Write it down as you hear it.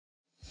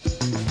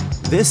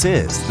This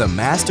is the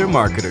Master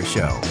Marketer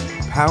Show,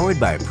 powered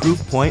by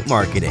Proofpoint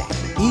Marketing.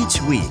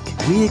 Each week,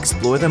 we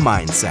explore the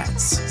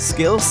mindsets,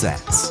 skill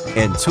sets,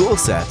 and tool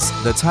sets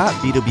the top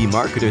B2B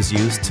marketers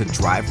use to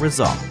drive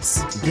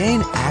results.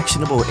 Gain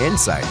actionable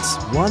insights,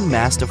 one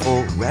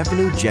masterful,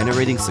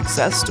 revenue-generating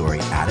success story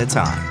at a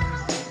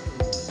time.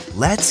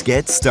 Let's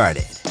get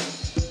started.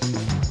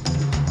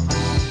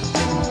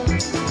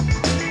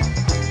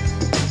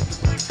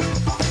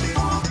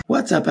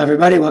 What's up,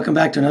 everybody? Welcome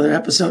back to another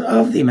episode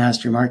of the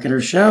Master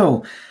Marketer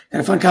Show.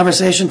 Got a fun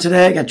conversation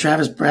today. I got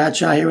Travis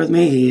Bradshaw here with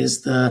me. He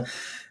is our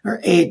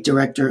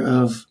Director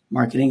of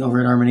Marketing over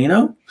at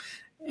Armanino.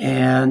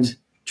 And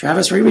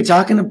Travis, we're going to be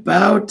talking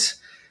about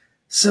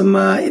some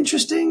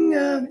interesting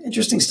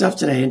stuff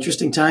today.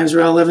 Interesting times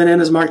we're all living in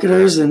as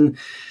marketers. And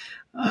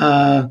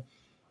well,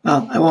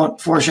 I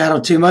won't foreshadow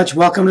too much.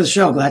 Welcome to the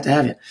show. Glad to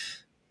have you.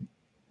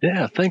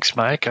 Yeah, thanks,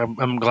 Mike.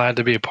 I'm glad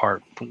to be a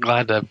part. I'm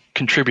glad to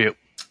contribute.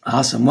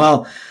 Awesome.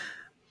 Well,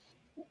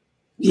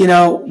 been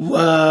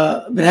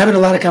having a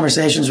lot of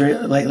conversations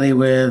lately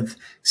with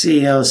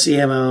CEOs,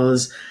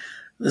 CMOs.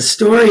 The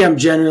story I'm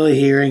generally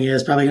hearing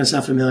is probably going to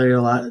sound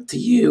familiar to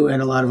you and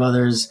a lot of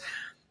others.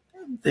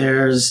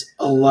 There's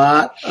a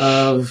lot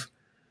of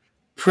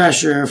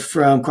pressure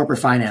from corporate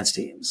finance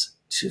teams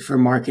for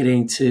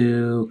marketing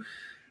to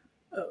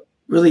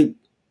really,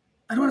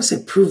 I don't want to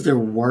say prove their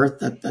worth.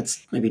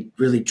 That's maybe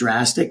really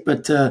drastic,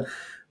 but to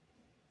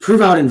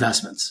prove out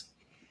investments,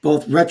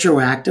 both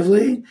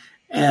retroactively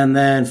and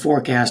then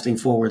forecasting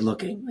forward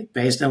looking, like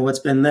based on what's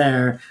been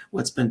there,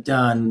 what's been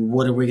done,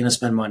 what are we going to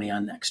spend money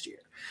on next year?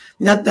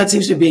 That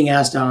seems to be being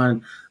asked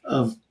on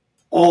of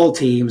all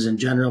teams in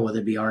general, whether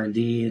it be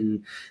R&D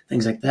and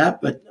things like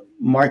that. But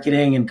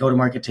marketing and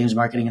go-to-market teams,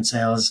 marketing and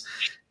sales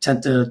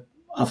tend to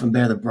often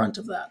bear the brunt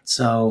of that.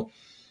 So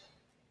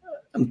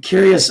I'm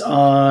curious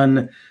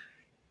on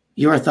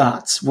your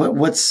thoughts.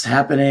 What's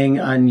happening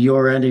on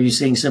your end? Are you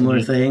seeing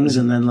similar things?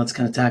 And then let's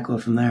kind of tackle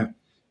it from there.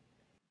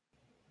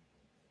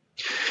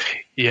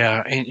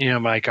 Yeah,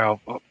 and Mike, I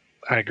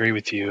agree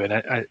with you,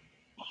 and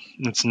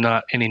it's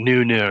not any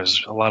new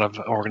news. A lot of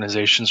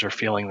organizations are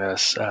feeling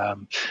this,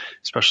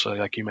 especially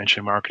like you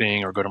mentioned,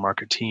 marketing or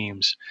go-to-market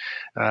teams.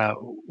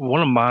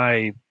 One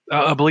of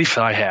a belief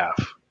that I have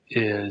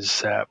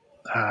is that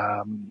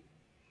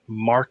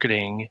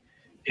marketing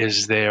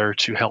is there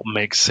to help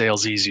make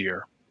sales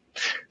easier.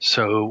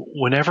 So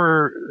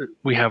whenever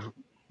we have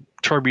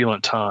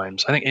turbulent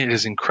times, I think it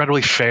is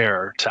incredibly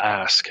fair to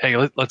ask, hey,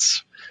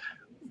 let's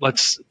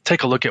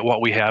take a look at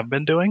what we have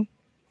been doing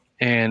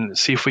and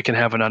see if we can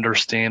have an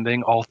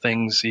understanding, all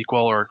things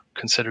equal or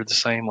considered the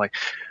same, like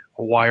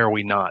why are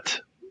we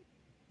not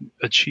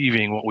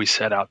achieving what we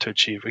set out to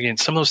achieve? Again,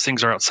 some of those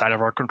things are outside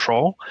of our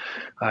control,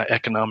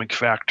 economic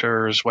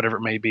factors, whatever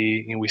it may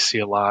be. We see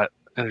a lot,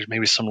 and there's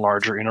maybe some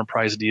larger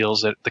enterprise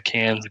deals that the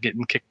can's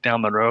getting kicked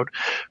down the road.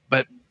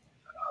 But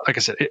like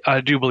I said,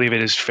 I do believe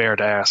it is fair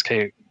to ask,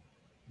 hey,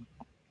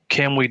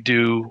 can we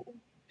do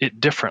it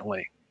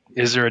differently?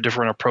 Is there a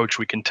different approach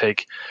we can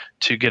take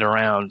to get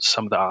around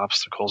some of the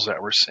obstacles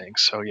that we're seeing?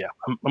 So yeah,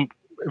 I'm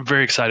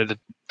very excited to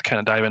kind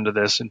of dive into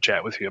this and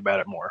chat with you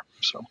about it more.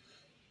 So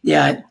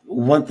yeah,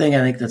 one thing I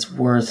think that's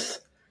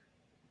worth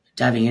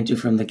diving into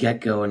from the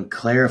get-go and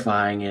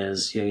clarifying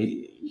is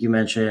you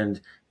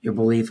mentioned your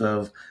belief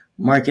of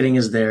marketing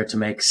is there to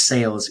make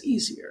sales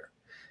easier.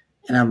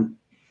 And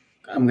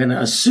I'm going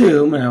to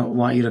assume, and I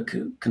want you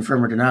to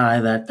confirm or deny,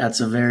 that that's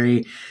a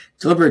very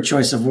deliberate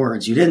choice of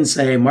words. You didn't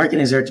say marketing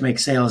is there to make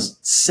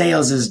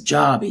sales'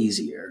 job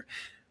easier.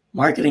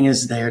 Marketing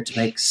is there to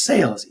make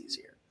sales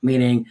easier,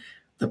 meaning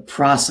the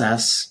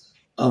process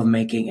of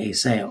making a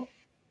sale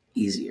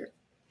easier.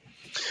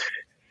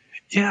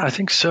 Yeah, I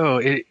think so.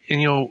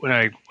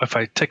 If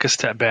I take a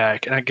step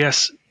back, and I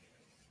guess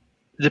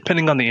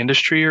depending on the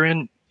industry you're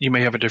in, you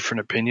may have a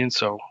different opinion.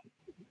 So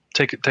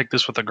take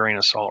this with a grain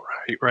of salt,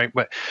 right?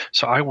 But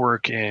so I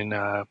work in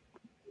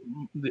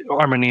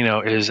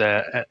Armanino is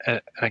an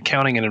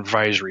accounting and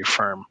advisory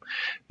firm,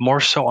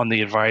 more so on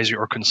the advisory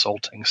or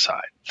consulting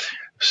side.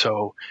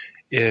 So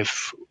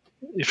if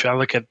I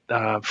look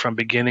at from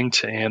beginning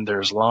to end,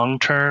 there's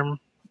long-term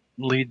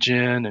lead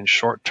gen and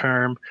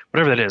short-term,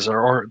 whatever that is,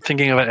 or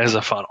thinking of it as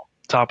a funnel,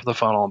 top of the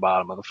funnel and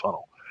bottom of the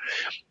funnel.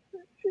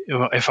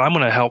 If I'm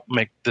going to help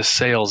make the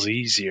sales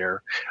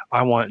easier,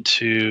 I want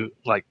to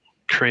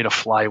create a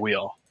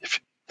flywheel.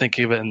 Think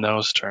of it in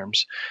those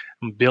terms.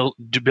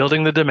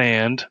 Building the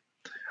demand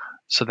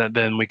so that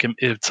then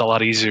it's a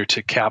lot easier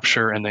to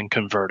capture and then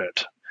convert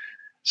it.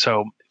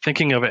 So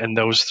thinking of it in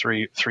those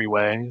three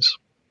ways,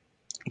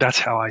 that's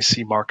how I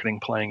see marketing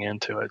playing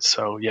into it.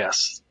 So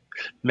yes,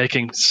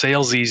 making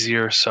sales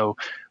easier. So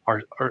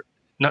are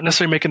not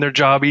necessarily making their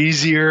job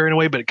easier in a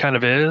way, but it kind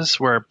of is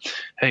where,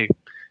 hey,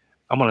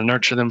 I'm going to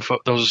nurture them,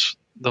 those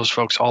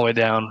folks all the way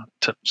down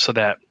so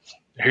that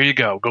here you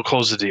go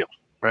close the deal,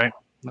 right?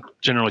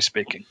 Generally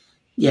speaking.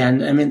 Yeah,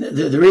 and I mean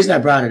the reason I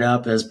brought it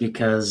up is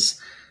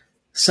because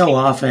so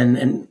often,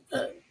 and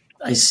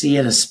I see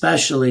it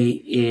especially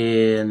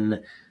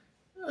in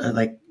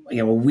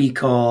what we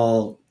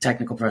call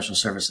technical professional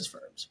services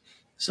firms.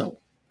 So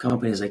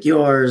companies like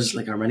yours,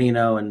 like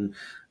Armanino and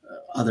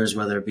others,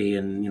 whether it be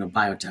in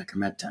biotech or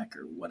medtech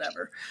or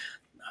whatever,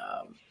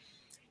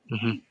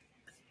 Mm-hmm.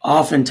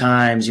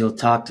 oftentimes you'll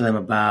talk to them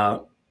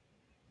about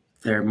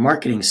their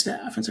marketing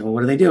staff and say, well,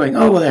 what are they doing?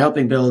 Oh, well, they're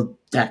helping build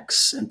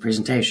decks and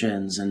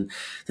presentations and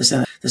this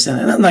and that, this and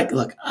that. And I'm like,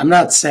 look, I'm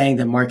not saying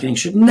that marketing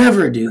should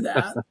never do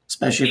that,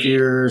 especially if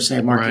you're, say,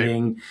 a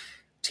marketing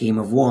team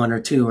of 1 or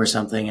 2 or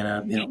something in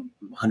a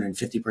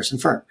 150 person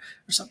firm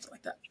or something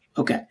like that.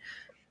 Okay,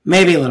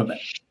 maybe a little bit.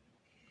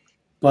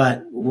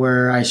 But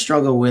where I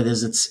struggle with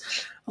is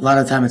it's a lot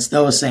of the time it's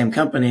those same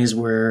companies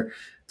where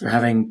they're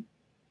having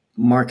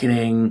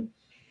marketing,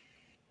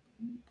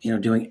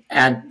 doing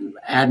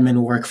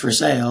admin work for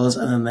sales,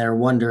 and then they're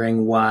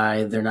wondering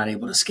why they're not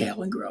able to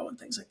scale and grow and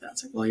things like that.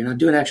 It's like, well, you're not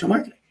doing actual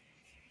marketing.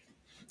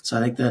 So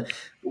I think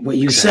what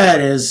you said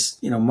is,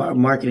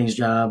 marketing's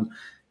job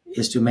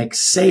is to make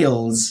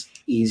sales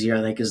easier,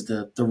 I think is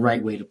the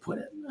right way to put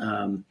it.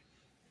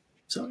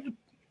 So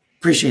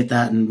appreciate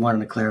that and wanted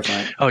to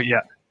clarify. Oh,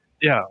 yeah.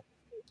 Yeah.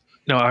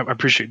 No, I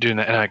appreciate doing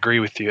that, and I agree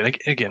with you. And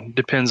again,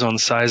 depends on the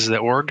size of the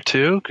org,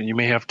 too. You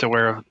may have to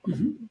wear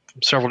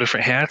several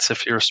different hats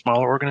if you're a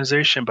smaller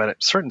organization, but at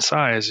a certain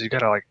size, you got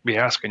to be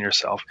asking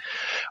yourself,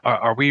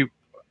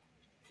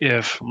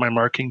 if my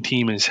marketing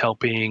team is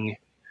helping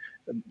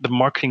the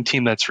marketing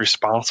team that's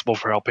responsible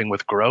for helping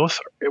with growth,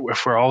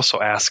 if we're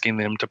also asking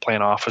them to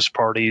plan office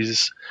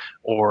parties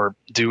or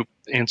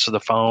answer the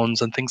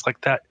phones and things like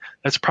that,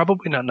 that's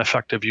probably not an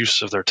effective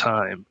use of their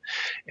time.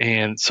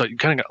 And so you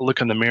kind of got to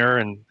look in the mirror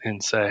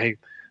and say, hey,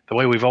 the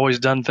way we've always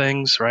done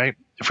things, right?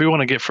 If we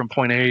want to get from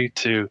point A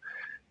to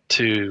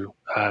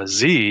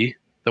Z,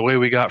 the way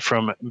we got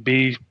from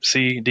B,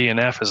 C, D, and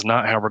F is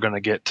not how we're going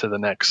to get to the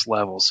next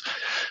levels.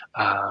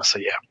 So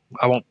yeah,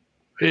 I won't.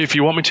 If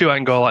you want me to, I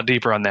can go a lot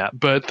deeper on that.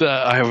 But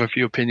I have a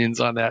few opinions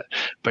on that.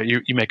 But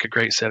you make a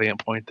great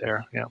salient point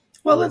there. Yeah.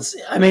 Well, let's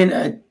dive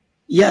into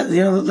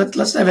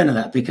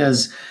that,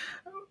 because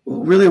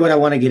really what I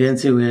want to get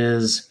into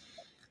is,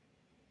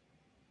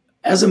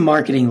 as a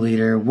marketing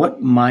leader,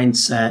 what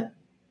mindsets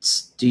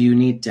do you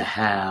need to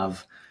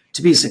have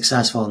to be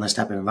successful in this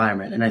type of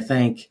environment? And I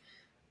think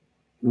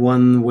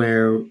one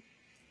where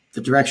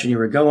the direction you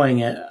were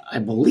going, I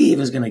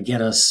believe, is going to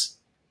get us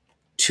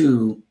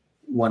to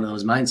one of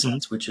those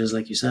mindsets, which is,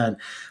 like you said,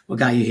 what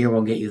got you here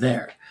won't get you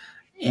there.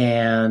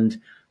 And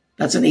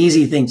that's an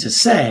easy thing to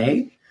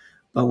say,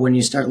 but when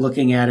you start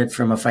looking at it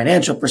from a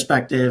financial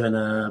perspective and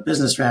a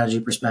business strategy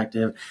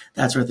perspective,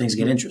 that's where things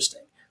get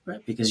interesting,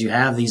 right? Because you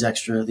have these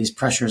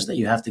pressures that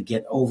you have to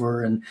get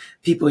over, and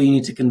people you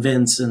need to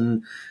convince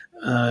and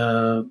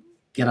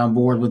get on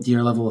board with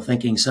your level of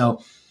thinking.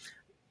 So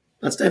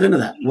let's dive into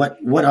that.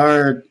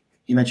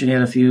 You mentioned you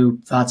had a few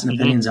thoughts and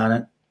opinions on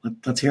it.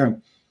 Let's hear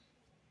them.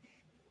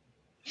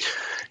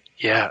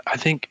 Yeah, I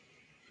think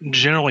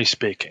generally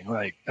speaking,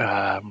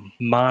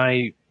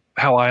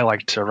 how I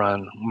like to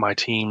run my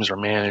teams or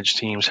manage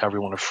teams, however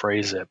you want to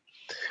phrase it,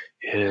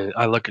 is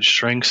I look at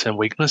strengths and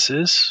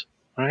weaknesses,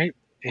 right?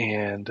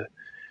 And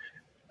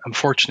I'm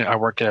fortunate I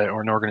work at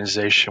an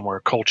organization where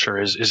culture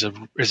is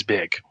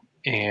big,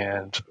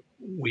 and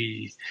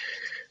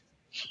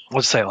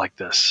let's say it like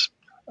this: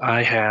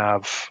 I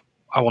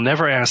will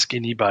never ask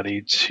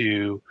anybody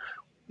to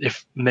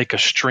make a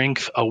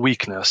strength a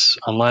weakness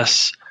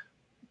unless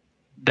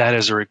that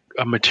is a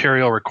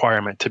material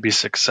requirement to be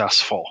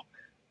successful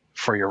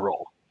for your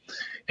role.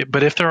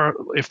 But if there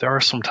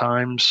are some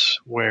times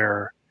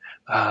where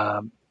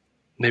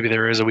maybe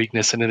there is a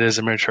weakness and it is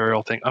a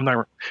material thing,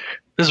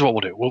 this is what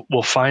we'll do.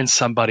 We'll find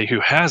somebody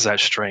who has that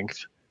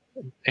strength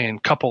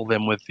and couple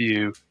them with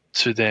you,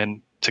 to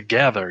then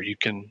together you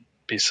can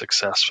be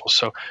successful.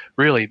 So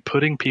really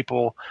putting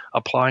people,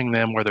 applying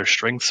them where their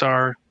strengths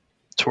are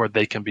to where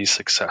they can be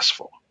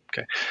successful.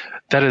 Okay.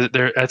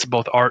 That's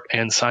both art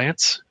and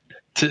science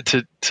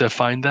to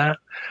find that.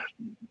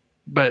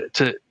 But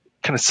to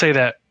kind of say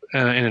that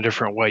in a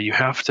different way, you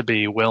have to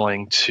be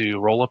willing to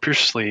roll up your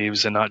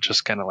sleeves and not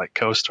just kind of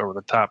coast over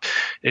the top.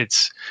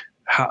 It's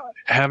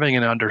having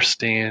an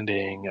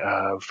understanding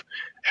of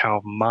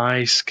how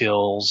my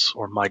skills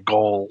or my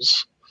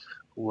goals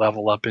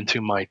level up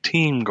into my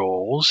team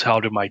goals.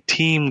 How do my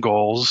team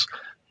goals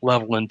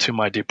level into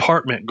my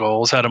department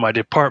goals? How do my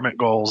department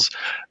goals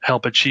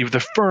help achieve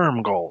the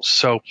firm goals?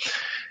 So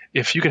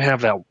if you can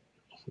have that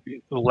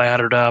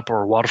laddered up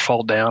or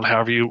waterfall down,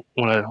 however you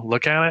want to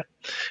look at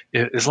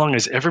it, as long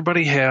as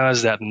everybody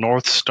has that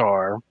North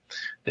Star,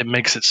 it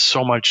makes it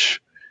so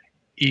much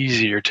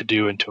easier to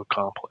do and to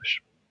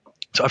accomplish.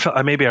 So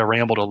maybe I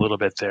rambled a little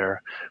bit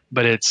there,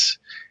 but it's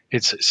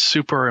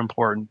super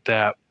important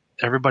that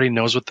everybody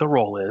knows what the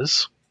role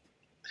is,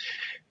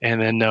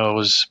 and then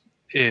knows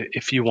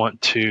if you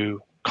want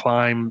to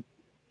climb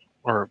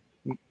or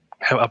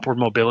have upward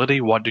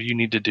mobility, what do you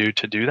need to do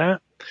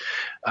that?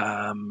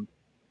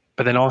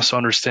 But then also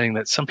understanding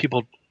that some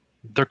people,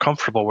 they're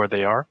comfortable where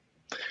they are.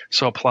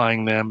 So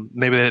applying them,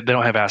 maybe they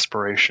don't have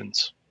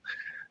aspirations,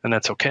 and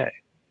that's okay.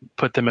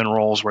 Put them in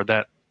roles where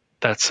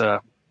that's a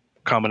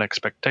common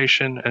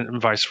expectation,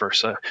 and vice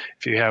versa.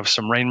 If you have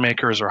some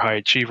rainmakers or high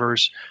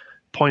achievers,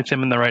 point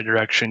them in the right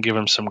direction, give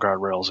them some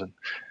guardrails,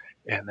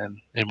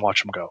 and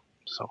watch them go.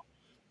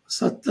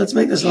 So let's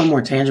make this a little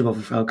more tangible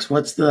for folks.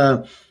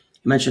 You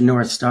mentioned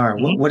North Star.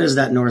 Mm-hmm. What is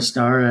that North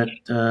Star at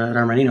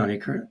Armanino in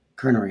your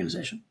current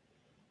organization?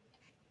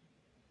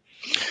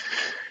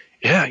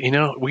 Yeah,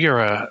 we are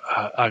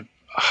a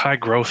high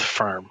growth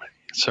firm.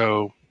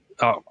 So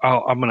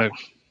I'm going to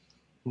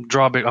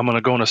I'm going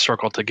to go in a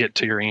circle to get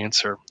to your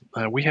answer.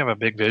 We have a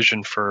big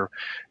vision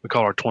we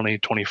call our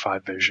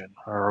 2025 vision,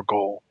 or our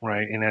goal,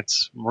 right? And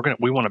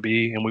we want to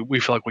be, and we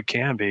feel like we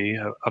can be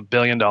a $1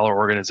 billion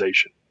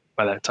organization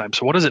by that time.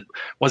 So what does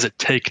it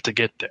take to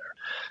get there?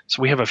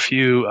 So we have a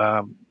few,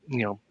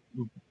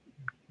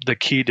 the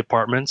key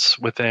departments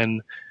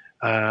within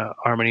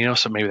Armanino.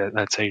 So maybe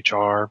that's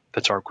HR,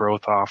 that's our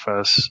growth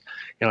office,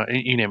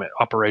 you name it,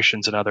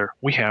 operations and other.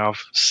 We have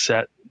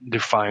set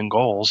defined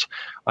goals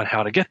on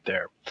how to get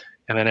there.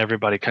 And then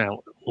everybody kind of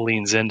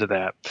leans into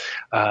that.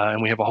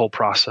 And we have a whole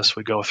process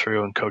we go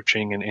through and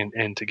coaching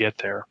and to get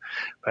there.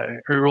 But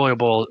it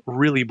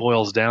really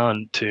boils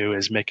down to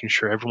is making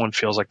sure everyone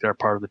feels like they're a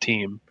part of the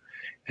team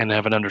and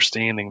have an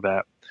understanding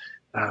that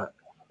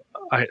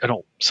I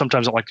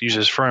sometimes don't like to use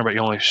this term, but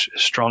you're only as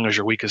strong as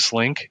your weakest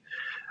link.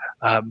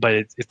 But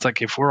it's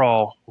like if we're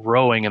all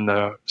rowing in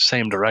the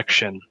same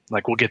direction,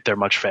 like we'll get there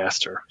much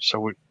faster.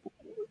 So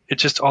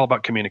it's just all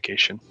about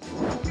communication.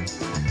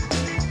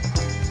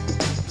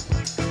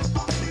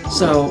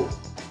 So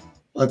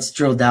let's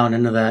drill down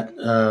into that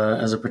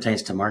as it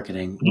pertains to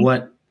marketing.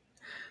 Mm-hmm.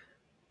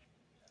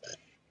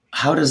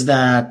 How does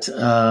that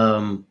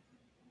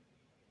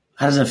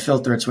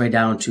filter its way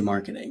down to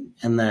marketing?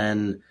 And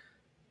then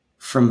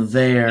from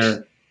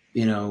there,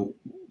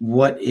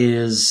 what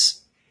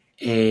is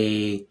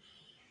a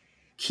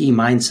key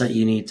mindset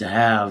you need to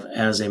have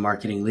as a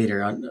marketing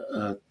leader on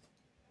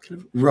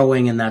kind of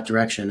rowing in that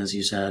direction, as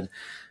you said,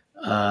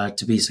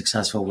 to be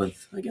successful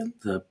with, again,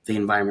 the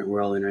environment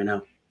we're all in right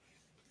now?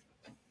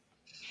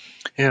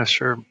 Yeah,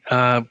 sure.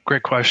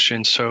 Great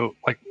question. So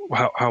like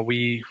how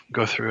we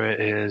go through it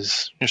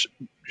is your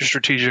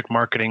strategic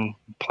marketing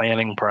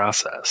planning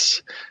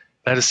process.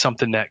 That is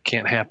something that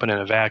can't happen in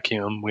a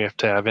vacuum. We have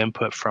to have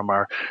input from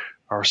our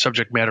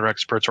subject matter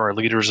experts or our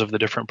leaders of the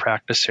different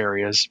practice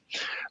areas.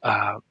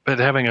 But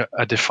having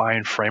a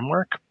defined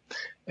framework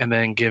and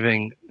then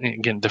giving,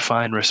 again,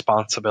 defined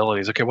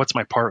responsibilities. Okay, what's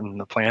my part in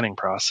the planning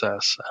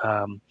process?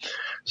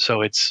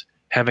 So it's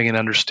having an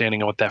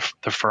understanding of what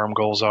the firm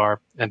goals are,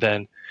 and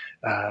then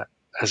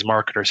as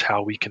marketers,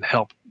 how we can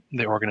help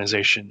the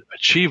organization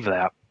achieve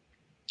that.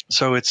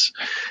 So it's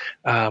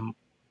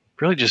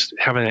really just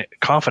having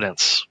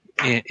confidence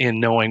in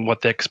knowing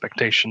what the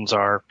expectations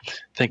are,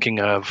 thinking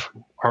of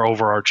our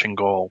overarching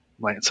goal.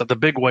 Right? So the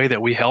big way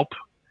that we help,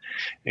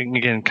 and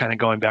again, kind of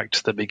going back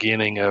to the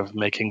beginning of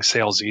making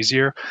sales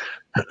easier,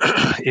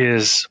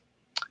 is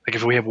like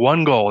if we have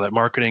one goal that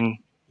marketing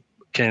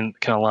can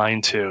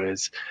align to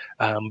is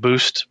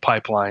boost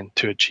pipeline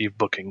to achieve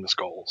bookings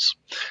goals.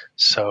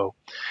 So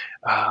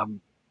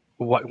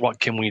what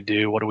can we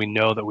do? What do we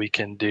know that we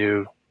can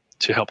do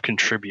to help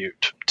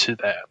contribute to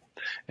that?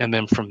 And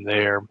then from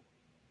there,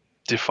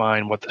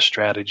 define what the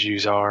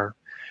strategies are,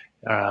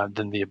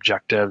 then the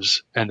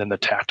objectives, and then the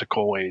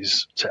tactical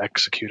ways to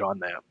execute on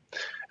that.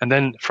 And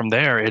then from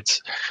there,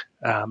 it's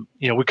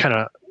we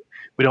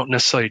don't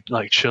necessarily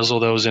like chisel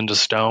those into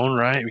stone,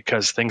 right?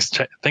 Because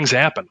things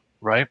happen,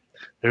 right?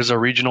 There's a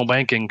regional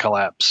banking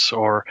collapse,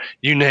 or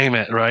you name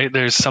it, right?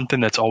 There's something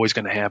that's always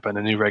going to happen,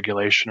 a new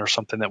regulation or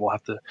something that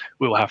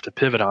we will have to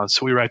pivot on.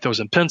 So we write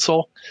those in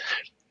pencil,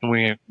 and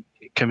we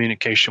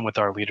communication with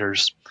our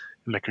leaders,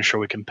 and making sure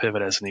we can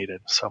pivot as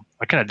needed. So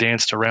I kind of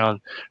danced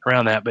around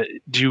that, but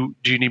do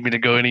you need me to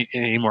go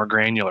any more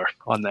granular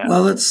on that?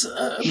 Well,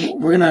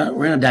 we're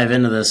gonna dive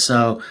into this.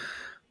 So,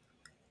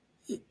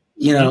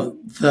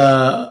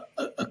 a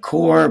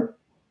core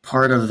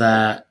part of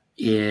that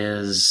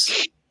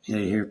is, you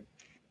hear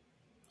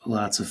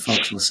lots of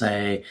folks will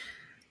say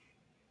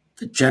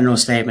the general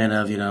statement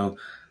of,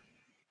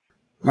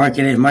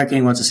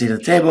 marketing wants a seat at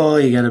the table.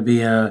 You got to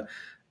be a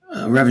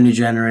revenue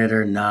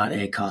generator, not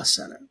a cost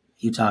center.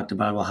 You talked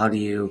about, well, how do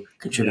you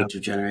contribute to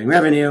generating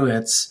revenue?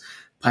 It's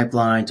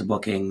pipeline to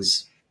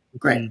bookings.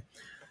 Great. Mm-hmm.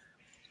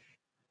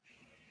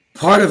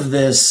 Part of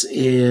this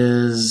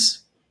is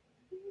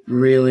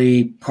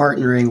really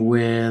partnering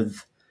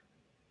with,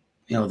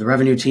 the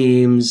revenue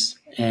teams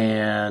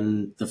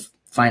and the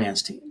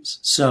finance teams.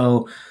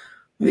 So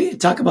maybe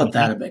talk about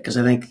that a bit, because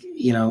I think,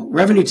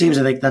 revenue teams,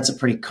 I think that's a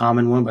pretty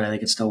common one, but I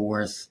think it's still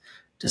worth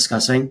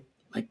discussing.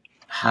 Like,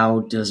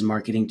 how does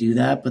marketing do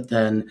that? But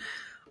then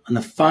on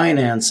the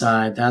finance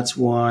side, that's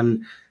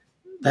one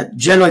that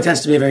generally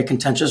tends to be a very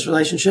contentious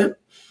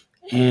relationship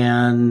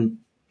and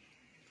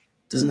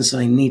doesn't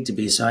necessarily need to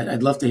be. So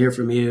I'd love to hear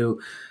from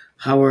you.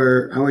 How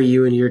are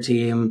you and your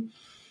team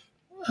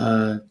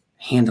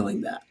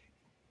handling that?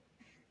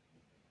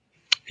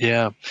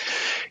 Yeah.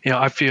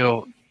 I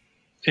feel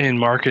in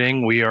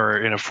marketing, we are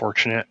in a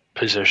fortunate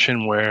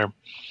position where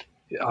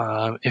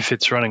if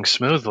it's running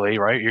smoothly,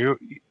 right,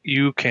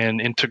 you can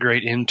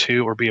integrate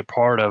into or be a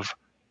part of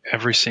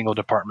every single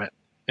department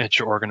at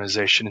your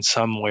organization in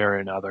some way or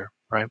another,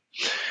 right?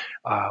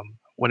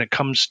 When it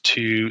comes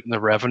to the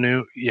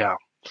revenue, yeah,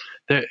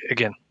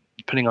 again,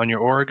 depending on your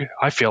org,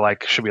 I feel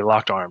like should be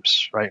locked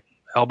arms, right?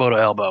 Elbow to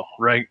elbow,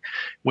 right,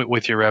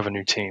 with your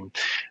revenue team,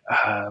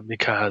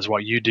 because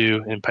what you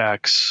do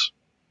impacts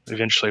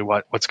eventually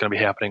what's going to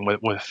be happening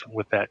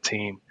with that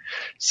team.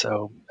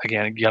 So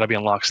again, you got to be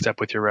in lockstep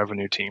with your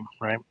revenue team,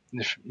 right?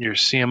 If your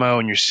CMO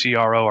and your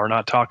CRO are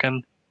not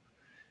talking,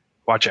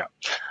 watch out.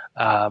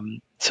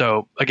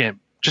 So again,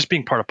 just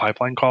being part of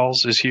pipeline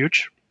calls is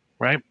huge,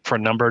 right? For a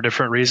number of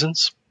different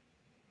reasons.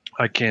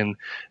 I can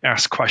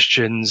ask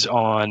questions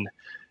on,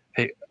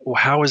 hey,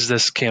 how is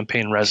this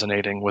campaign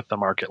resonating with the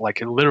market?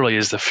 Like, it literally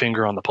is the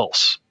finger on the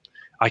pulse.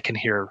 I can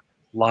hear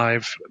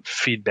live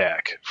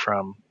feedback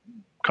from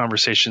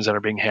conversations that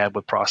are being had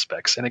with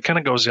prospects. And it kind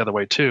of goes the other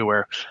way too,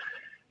 where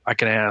I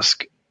can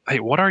ask, hey,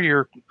 are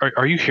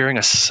you hearing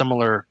a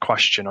similar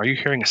question? Are you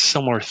hearing a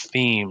similar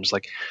themes?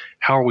 Like,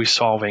 how are we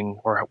solving,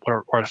 or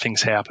what are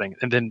things happening?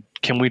 And then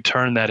can we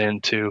turn that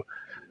into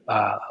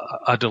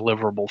a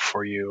deliverable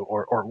for you,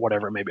 or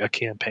whatever it may be, a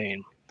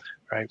campaign,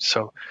 right?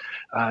 So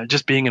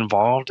just being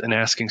involved and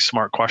asking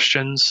smart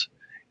questions,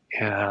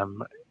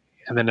 and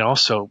then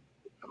also,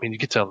 I mean, you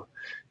get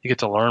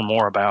to learn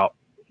more about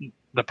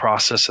the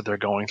process that they're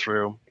going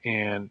through,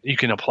 and you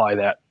can apply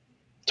that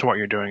to what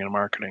you're doing in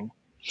marketing.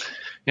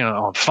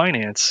 On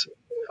finance,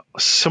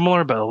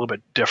 similar but a little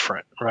bit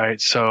different, right?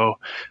 So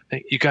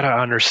you got to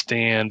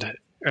understand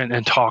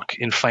and talk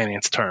in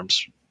finance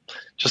terms.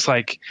 Just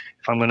like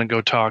if I'm going to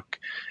go talk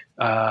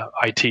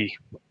IT,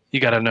 you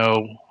got to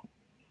know,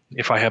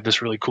 if I have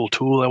this really cool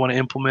tool I want to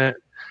implement,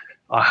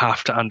 I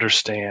have to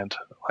understand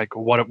like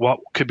what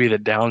could be the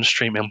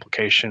downstream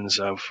implications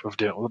of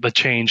doing the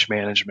change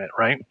management,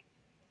 right?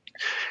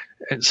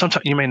 And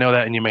sometimes you may know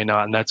that and you may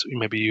not, and that's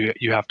maybe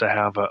you have to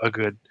have a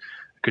good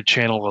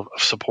channel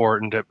of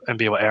support and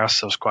be able to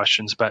ask those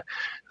questions. But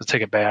to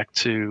take it back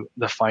to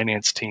the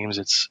finance teams,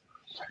 it's,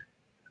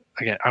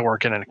 again, I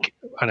work in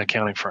an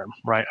accounting firm,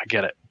 right? I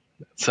get it.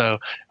 So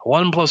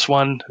 1 +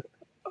 1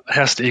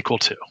 has to equal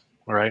 2,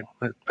 right?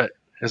 But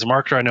as a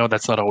marketer, I know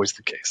that's not always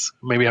the case.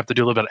 Maybe you have to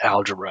do a little bit of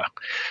algebra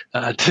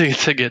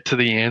to get to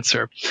the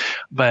answer.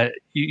 But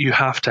you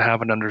have to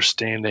have an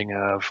understanding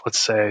of, let's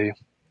say,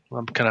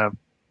 I'm going to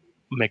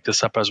make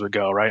this up as we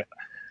go, right?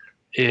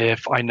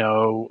 If I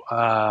know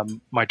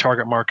my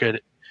target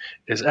market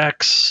is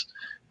X,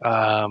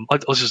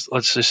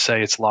 let's just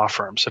say it's law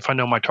firms. If I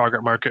know my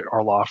target market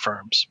are law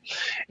firms,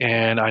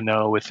 and I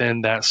know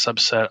within that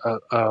subset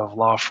of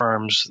law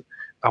firms,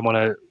 I want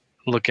to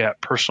look at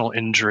personal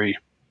injury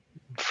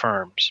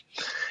firms.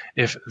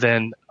 If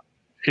then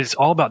it's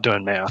all about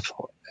doing math.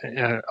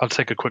 I'll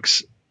take a quick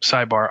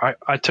sidebar.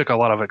 I took a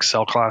lot of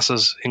Excel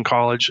classes in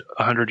college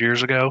 100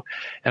 years ago,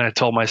 and I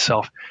told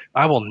myself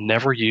I will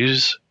never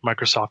use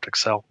Microsoft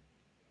Excel.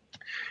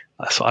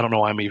 So I don't know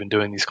why I'm even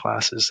doing these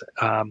classes.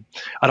 I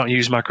don't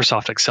use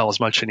Microsoft Excel as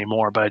much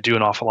anymore, but I do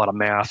an awful lot of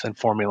math and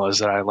formulas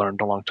that I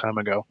learned a long time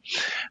ago.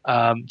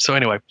 So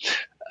anyway,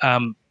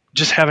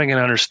 just having an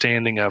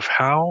understanding of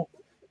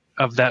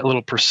that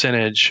little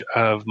percentage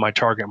of my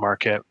target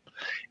market,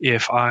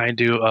 if I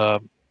do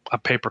a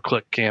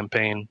pay-per-click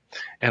campaign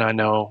and I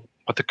know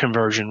what the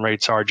conversion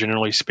rates are,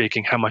 generally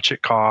speaking, how much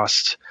it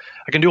costs,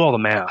 I can do all the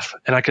math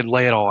and I can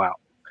lay it all out.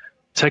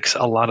 It takes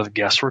a lot of the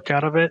guesswork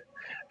out of it.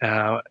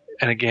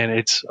 And again,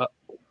 it's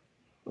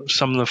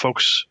some of the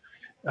folks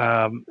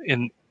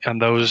in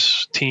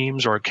those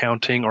teams or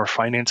accounting or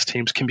finance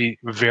teams can be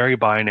very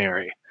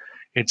binary.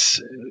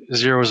 It's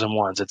zeros and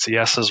ones. It's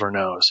yeses or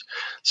nos.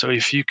 So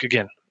if you,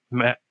 again,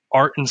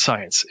 art and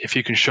science, if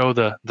you can show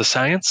the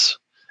science,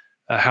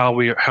 how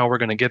we're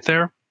going to get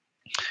there,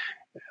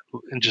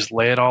 and just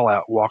lay it all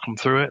out, walk them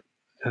through it,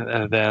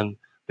 and then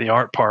the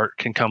art part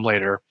can come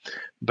later.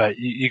 But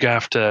you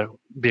have to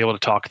be able to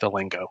talk the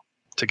lingo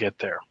to get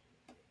there.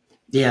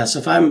 Yeah, so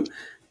if I'm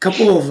a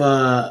couple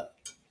of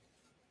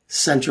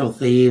central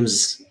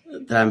themes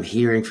that I'm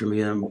hearing from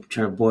you, I'm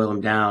trying to boil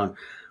them down.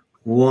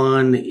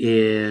 One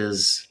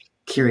is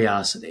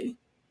curiosity.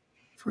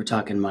 If we're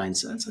talking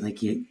mindsets,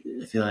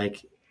 I feel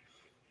like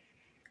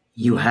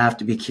you have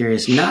to be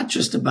curious, not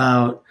just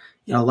about,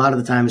 a lot of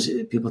the times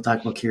people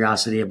talk about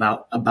curiosity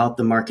about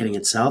the marketing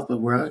itself,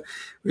 but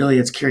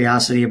it's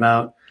curiosity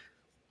about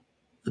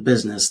the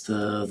business,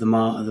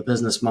 the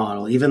business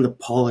model, even the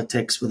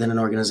politics within an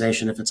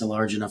organization, if it's a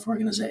large enough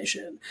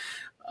organization,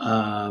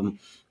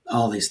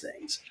 all these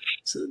things.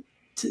 So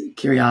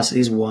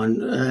curiosity is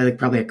one. I think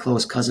probably a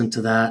close cousin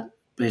to that,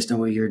 based on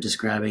what you're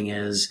describing,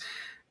 is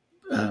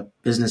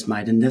business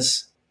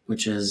mindedness,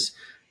 which is,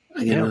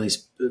 again, really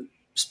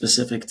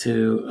specific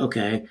to,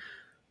 okay,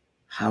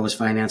 how is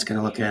finance going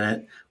to look at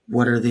it?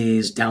 What are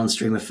these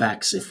downstream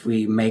effects if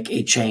we make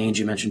a change?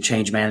 You mentioned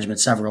change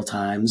management several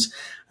times.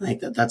 I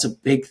think that's a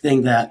big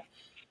thing that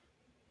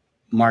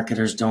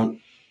marketers don't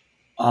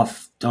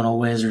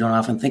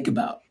often think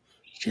about,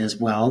 is,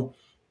 well,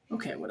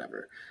 okay,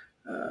 whatever.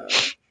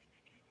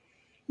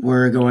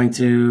 we're going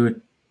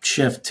to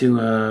shift to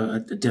a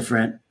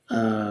different,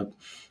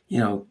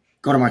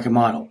 go-to-market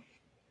model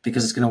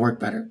because it's going to work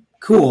better.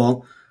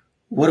 Cool.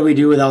 What do we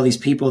do with all these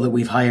people that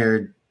we've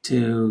hired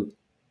to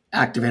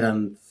activate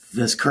on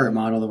this current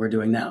model that we're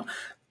doing now?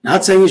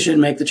 Not saying you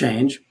shouldn't make the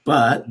change,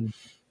 but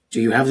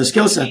do you have the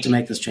skill set to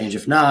make this change?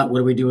 If not, what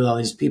do we do with all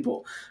these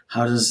people?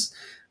 What is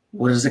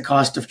the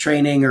cost of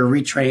training or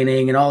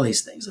retraining and all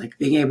these things? Like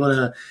being able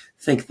to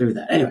think through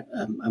that. Anyway,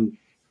 I feel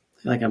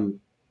like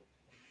I'm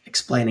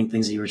explaining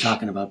things that you were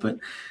talking about, but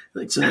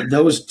so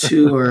those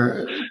two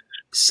are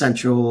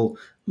central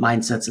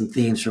mindsets and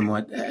themes from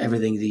what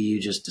everything that you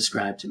just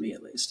described to me,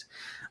 at least.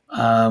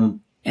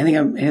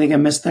 Anything I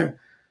missed there?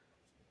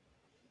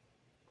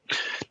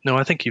 No,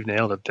 I think you've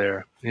nailed it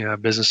there. Yeah,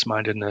 business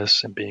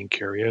mindedness and being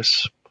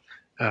curious.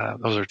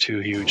 Those are two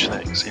huge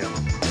things. Yeah.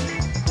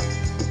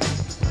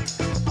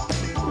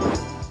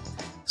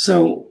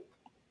 So,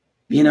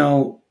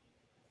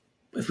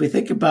 if we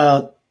think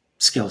about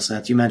skill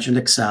sets, you mentioned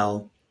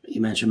Excel,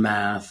 you mentioned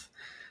math.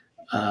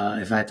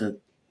 If I had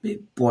to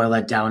boil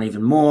that down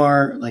even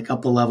more, like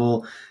up a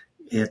level,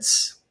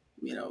 it's,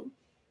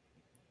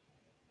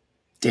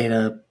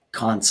 data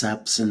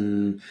concepts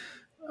and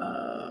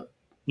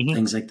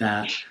things like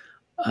that.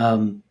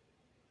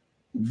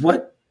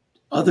 What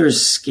other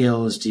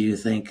skills do you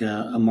think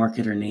a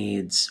marketer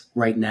needs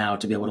right now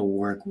to be able to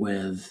work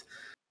with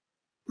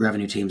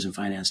revenue teams and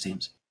finance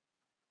teams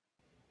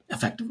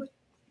effectively?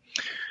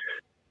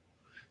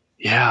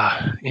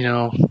 Yeah,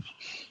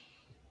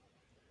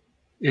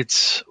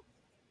 it's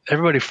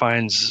everybody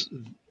finds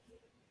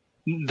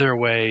their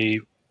way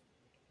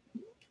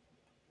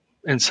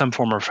in some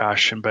form or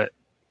fashion, but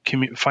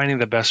finding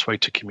the best way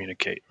to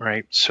communicate,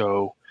 right?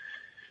 So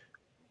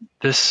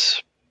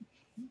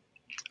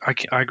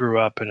I grew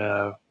up in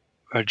a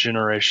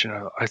generation,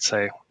 I'd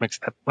say,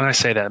 when I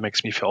say that, it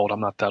makes me feel old. I'm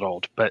not that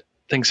old, but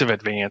things have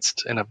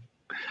advanced, and I've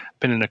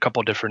been in a couple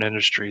of different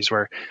industries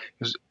where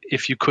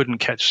if you couldn't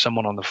catch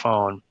someone on the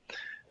phone,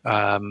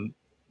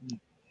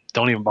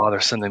 don't even bother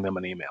sending them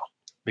an email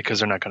because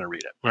they're not going to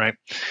read it, right?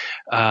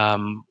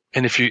 And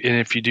if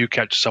you do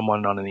catch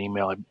someone on an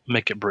email,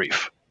 make it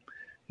brief.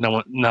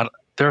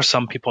 There are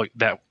some people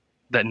that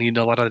need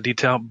a lot of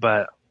detail,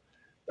 but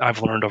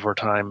I've learned over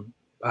time,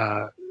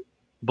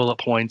 bullet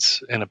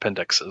points and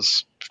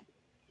appendixes.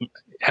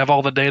 Have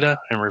all the data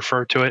and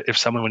refer to it if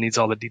someone needs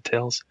all the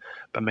details,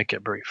 but make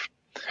it brief.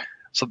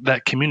 So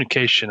that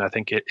communication, I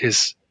think, it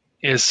is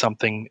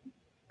something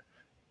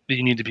that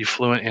you need to be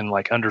fluent in,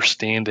 like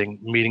understanding,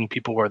 meeting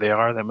people where they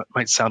are. That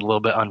might sound a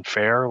little bit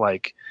unfair,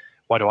 like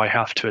why do I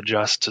have to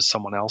adjust to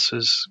someone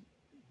else's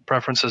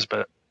preferences?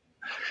 But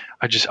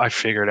I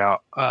figured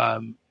out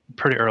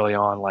pretty early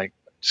on, like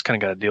just kind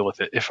of got to deal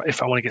with it.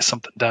 If I want to get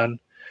something done,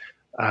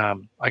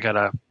 I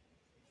gotta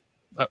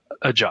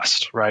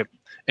adjust, right?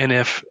 And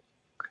if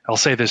I'll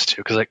say this too,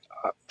 because I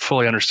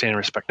fully understand and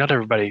respect, not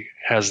everybody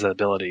has the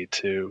ability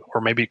to,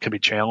 or maybe it could be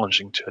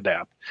challenging to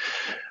adapt.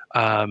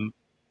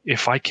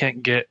 If I'm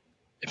trying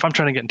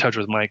to get in touch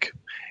with Mike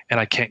and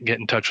I can't get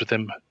in touch with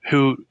him,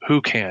 who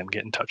can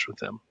get in touch with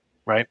him,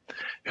 right?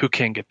 Who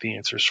can get the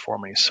answers for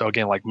me? So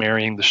again, like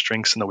marrying the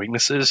strengths and the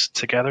weaknesses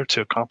together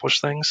to accomplish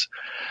things.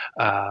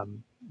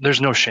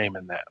 There's no shame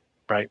in that,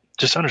 right?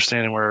 Just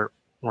understanding where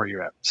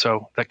you're at.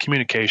 So that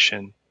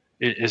communication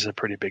is a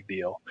pretty big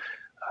deal.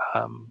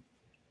 I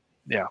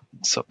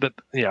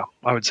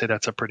would say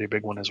that's a pretty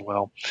big one as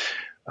well.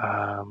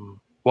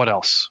 What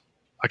else?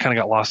 I kind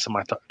of got lost in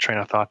my train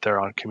of thought there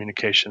on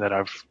communication that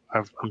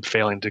I'm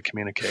failing to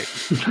communicate.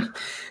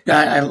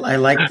 I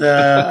like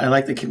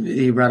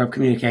you brought up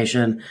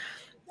communication.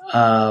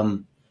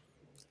 I've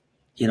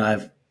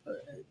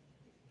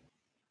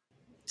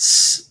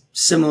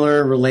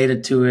similar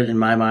related to it in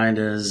my mind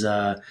is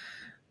like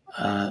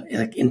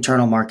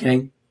internal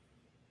marketing,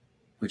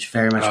 which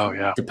very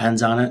much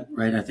depends on it,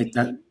 right? I think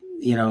that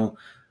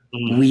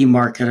we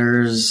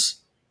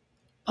marketers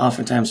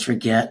oftentimes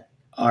forget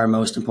our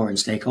most important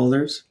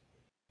stakeholders,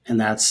 and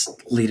that's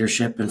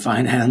leadership and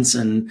finance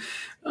and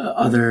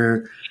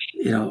other,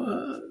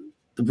 the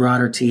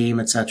broader team,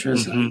 et cetera.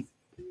 So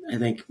I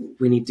think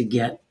we need to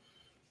get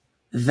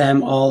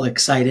them all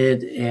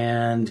excited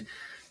and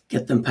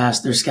get them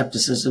past their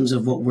skepticisms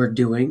of what we're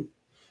doing.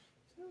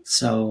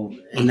 So,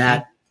 and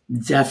that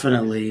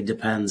definitely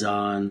depends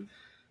on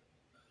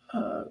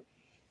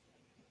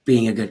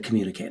being a good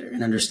communicator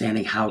and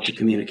understanding how to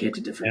communicate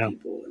to different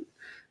people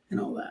and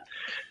all that.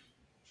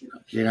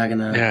 You're not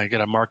gonna. Yeah, you got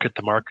to market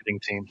the marketing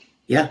team.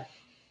 Yeah,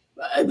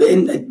 and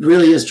it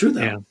really is true,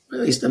 though. Yeah. At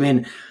least,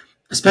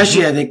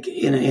 especially I think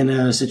in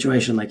a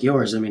situation like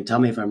yours. Tell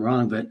me if I'm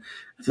wrong, but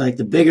I feel like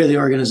the bigger the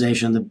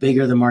organization, the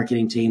bigger the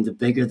marketing team, the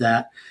bigger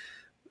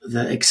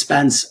the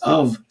expense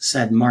of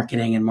said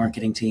marketing and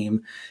marketing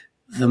team,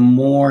 the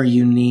more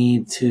you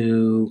need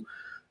to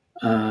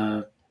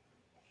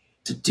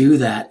do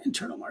that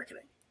internal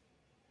marketing.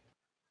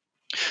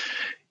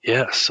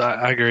 Yes,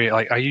 I agree.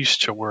 Like I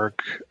used to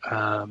work,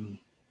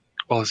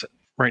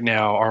 right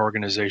now our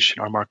organization,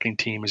 our marketing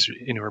team is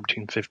anywhere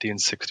between 50 and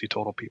 60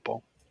 total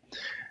people.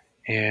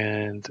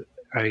 And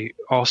I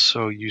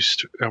also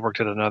I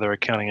worked at another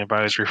accounting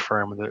advisory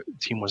firm. The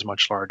team was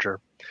much larger.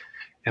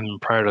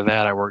 And prior to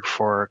that, I worked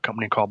for a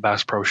company called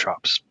Bass Pro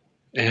Shops.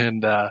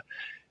 And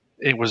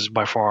it was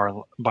by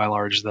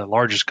large, the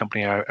largest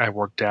company I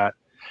worked at.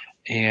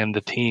 And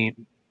the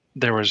team,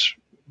 there was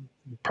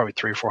probably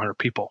 300 or 400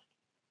 people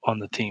on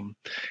the team.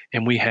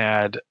 And we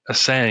had a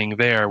saying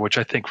there, which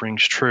I think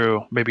rings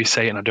true, maybe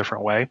say it in a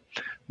different way.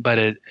 But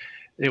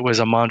it was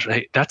a mantra.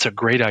 Hey, that's a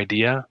great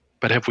idea,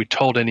 but have we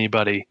told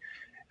anybody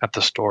at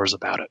the stores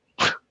about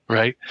it?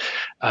 Right?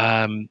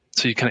 So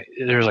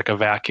there's like a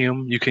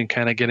vacuum you can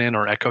kind of get in,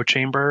 or echo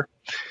chamber,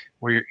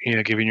 where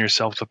you're giving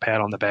yourself a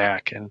pat on the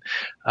back and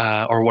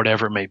or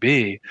whatever it may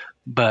be.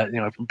 But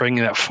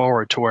bringing that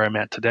forward to where I'm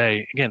at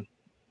today, again,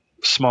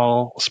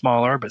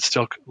 smaller but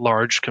still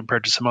large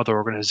compared to some other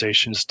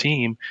organizations.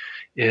 Team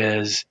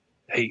is,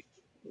 hey,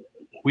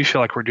 we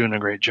feel like we're doing a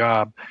great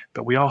job,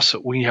 but we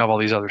have all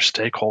these other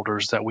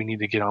stakeholders that we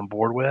need to get on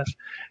board with,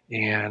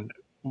 and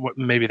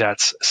maybe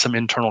that's some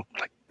internal,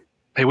 like,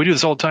 hey, we do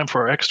this all the time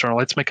for our external.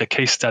 Let's make a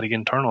case study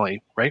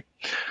internally, right?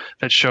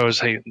 That shows,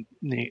 hey,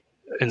 the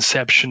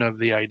inception of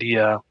the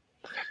idea,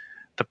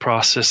 the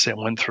process it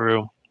went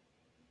through,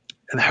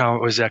 and how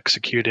it was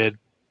executed,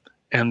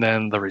 and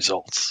then the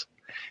results.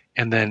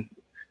 And then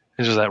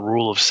there's that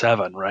rule of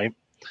 7, right?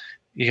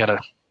 You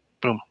gotta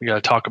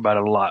talk about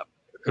it a lot.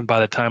 And by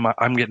the time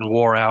I'm getting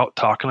wore out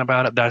talking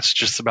about it, that's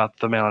just about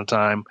the amount of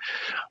time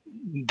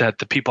that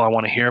the people I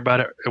want to hear about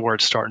it, where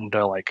it's starting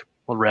to like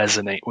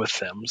resonate with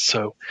them.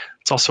 So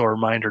it's also a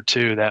reminder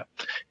too that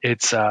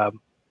it's a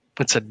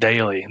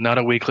daily, not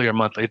a weekly or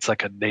monthly. It's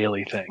like a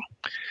daily thing.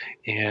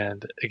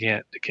 And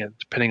again,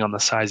 depending on the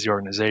size of the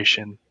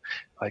organization,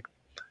 like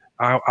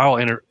I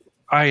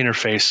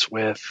interface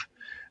with.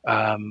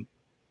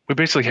 We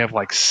basically have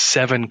like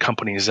 7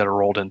 companies that are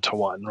rolled into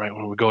one, right?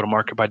 When we go to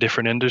market by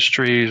different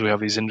industries, we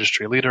have these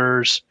industry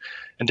leaders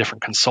and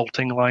different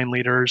consulting line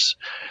leaders.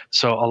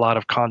 So a lot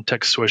of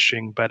context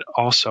switching, but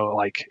also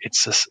like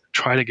it's just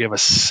try to give a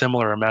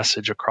similar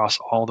message across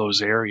all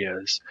those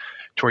areas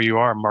to where you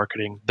are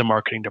the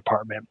marketing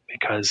department,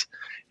 because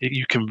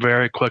you can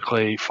very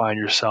quickly find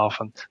yourself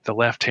and the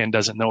left hand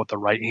doesn't know what the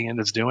right hand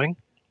is doing.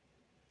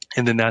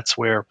 And then that's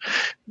where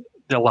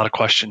a lot of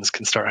questions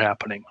can start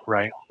happening,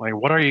 right? Like,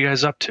 what are you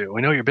guys up to?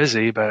 We know you're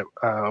busy, but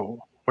what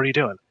are you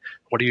doing?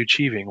 What are you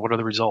achieving? What are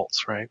the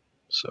results, right?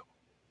 So,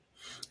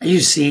 are you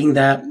seeing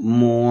that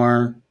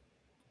more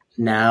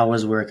now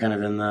as we're kind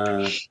of in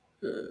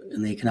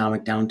the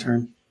economic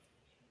downturn?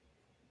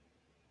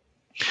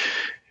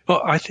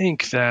 Well, I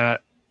think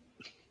that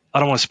I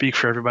don't want to speak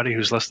for everybody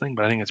who's listening,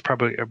 but I think it's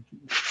probably a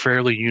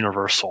fairly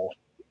universal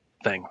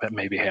thing that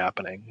may be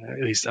happening.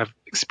 At least I've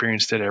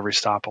experienced it every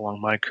stop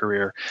along my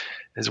career,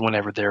 is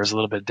whenever there's a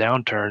little bit of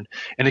downturn,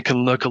 and it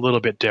can look a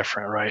little bit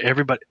different, right?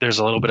 There's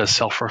a little bit of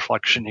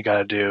self-reflection you got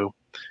to do,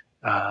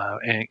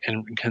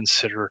 and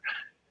consider,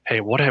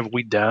 hey, what have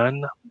we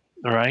done,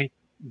 right,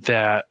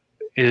 that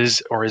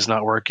is or is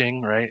not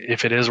working, right?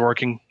 If it is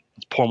working,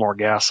 let's pour more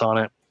gas on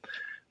it,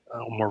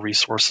 more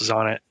resources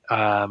on it,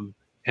 and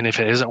if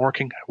it isn't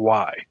working,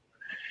 why?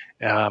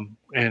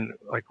 And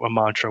like a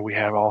mantra we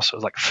have also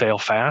is like fail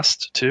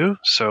fast too.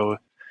 So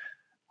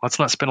let's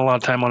not spend a lot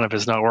of time on it if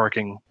it's not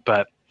working.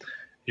 But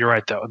you're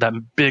right though, that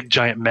big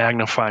giant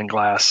magnifying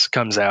glass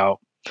comes out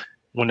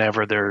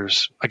whenever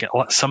there's, again,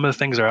 some of the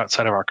things are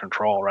outside of our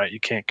control, right?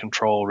 You can't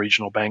control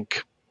regional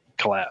bank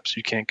collapse.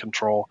 You can't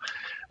control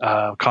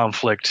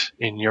conflict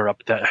in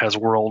Europe that has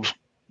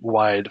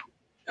worldwide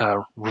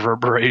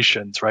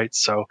reverberations, right?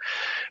 So,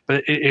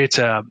 but it's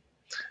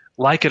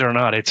like it or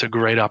not, it's a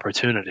great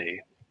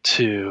opportunity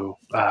to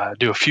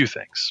do a few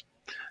things.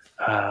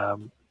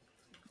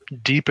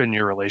 Deepen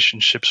your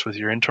relationships with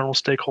your internal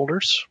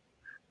stakeholders,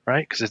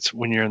 right? Because it's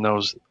when you're in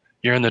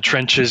the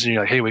trenches and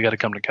you're like, hey, we got to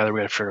come together. We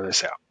got to figure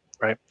this out,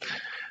 right?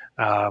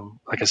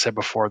 Like I said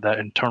before, that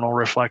internal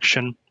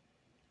reflection.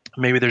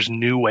 Maybe there's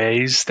new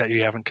ways that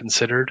you haven't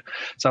considered.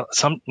 So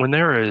when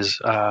there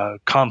is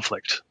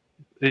conflict,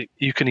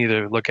 you can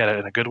either look at it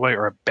in a good way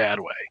or a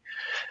bad way.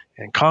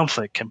 And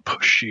conflict can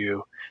push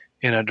you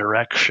in a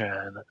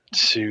direction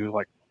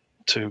to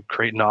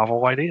create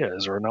novel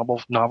ideas or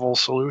novel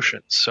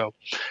solutions. So,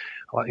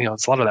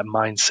 it's a lot of that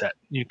mindset.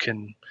 You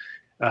can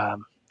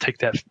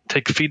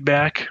take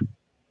feedback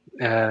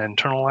and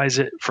internalize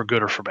it for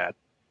good or for bad.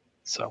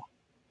 So,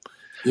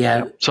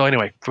 yeah. So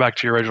anyway, back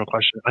to your original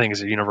question. I think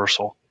it's a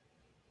universal.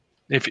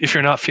 If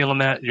you're not feeling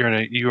that,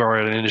 you are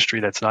in an industry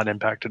that's not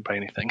impacted by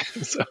anything.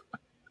 So.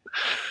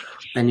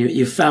 And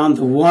you found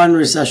the one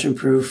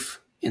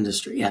recession-proof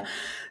industry. Yeah.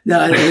 No,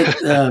 I think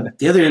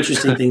the other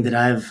interesting thing that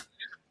I've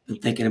been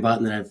thinking about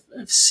and that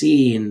I've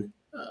seen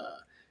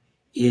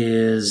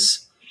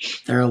is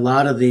there are a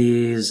lot of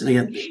these, and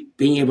again,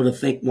 being able to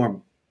think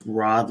more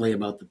broadly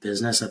about the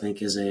business, I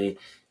think, is a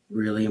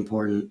really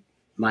important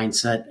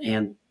mindset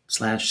and /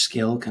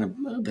 skill, kind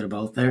of a bit of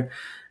both there.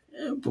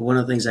 But one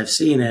of the things I've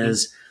seen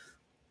is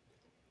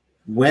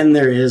when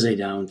there is a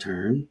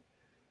downturn,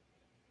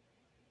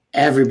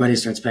 everybody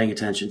starts paying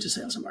attention to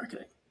sales and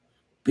marketing,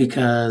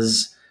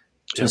 because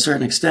to a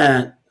certain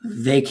extent,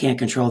 they can't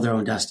control their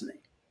own destiny.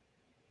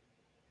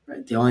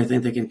 Right? The only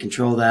thing that can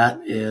control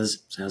that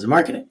is sales and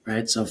marketing,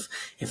 right? So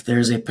if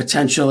there's a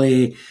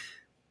potentially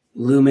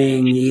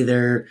looming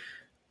either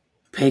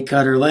pay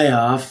cut or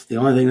layoff, the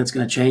only thing that's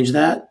going to change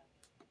that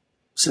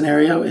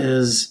scenario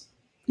is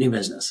new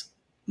business,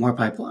 more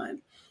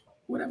pipeline,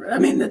 whatever. I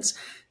mean, that's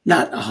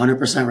not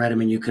 100% right. I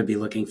mean, you could be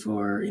looking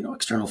for,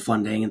 external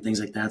funding and things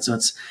like that. So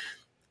it's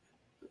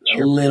a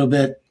little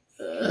bit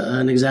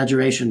an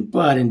exaggeration,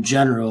 but in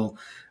general,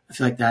 I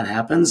feel like that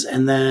happens.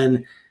 And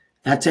then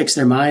that takes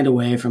their mind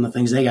away from the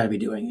things they got to be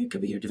doing. It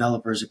could be your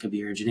developers, it could be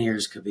your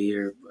engineers, it could be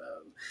your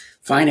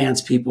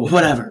finance people,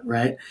 whatever,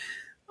 right?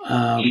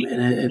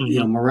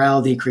 And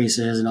morale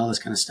decreases and all this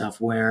kind of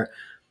stuff, where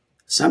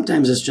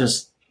sometimes it's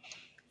just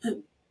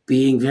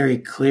being very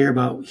clear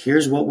about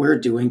here's what we're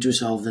doing to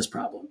solve this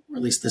problem, or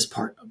at least this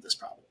part of this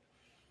problem,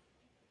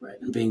 right?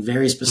 And being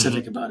very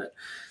specific about it.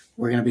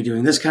 We're going to be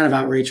doing this kind of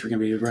outreach. We're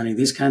going to be running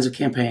these kinds of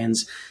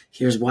campaigns.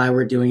 Here's why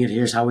we're doing it.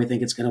 Here's how we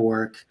think it's going to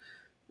work,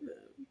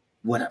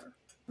 whatever,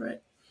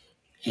 right?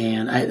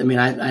 And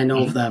I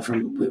know that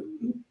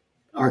from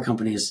our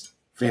company is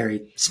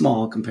very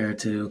small compared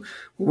to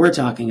what we're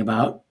talking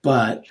about,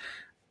 but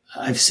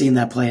I've seen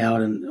that play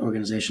out in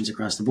organizations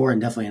across the board,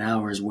 and definitely in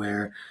ours,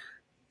 where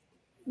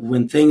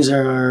when things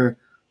are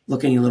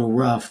looking a little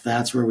rough,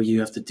 that's where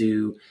you have to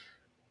do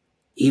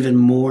even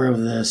more of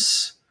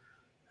this.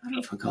 I don't know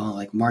if I call it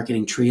like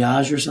marketing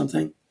triage or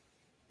something,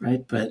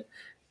 right? But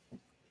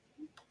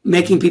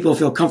making people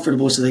feel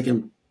comfortable so they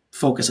can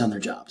focus on their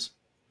jobs.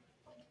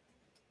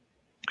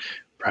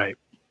 Right.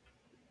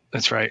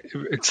 That's right.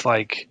 It's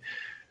like,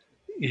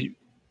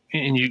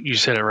 you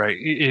said it right.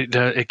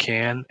 It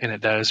can, and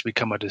it does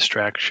become a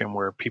distraction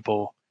where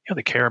people,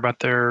 they care about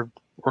their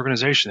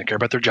organization, they care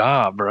about their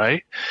job,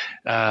 right?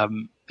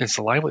 It's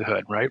the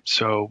livelihood, right?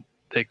 So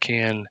they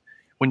can,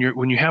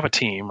 when you have a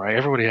team, right?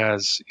 Everybody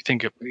has. You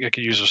think I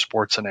could use a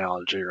sports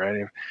analogy,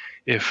 right?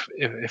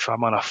 If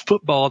I'm on a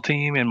football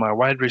team and my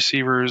wide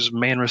receiver's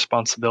main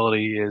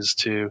responsibility is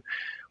to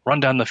run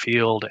down the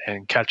field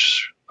and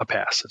catch a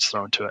pass that's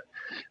thrown to it,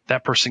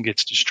 that person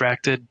gets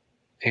distracted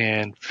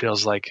and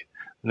feels like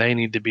they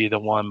need to be the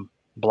one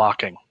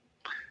blocking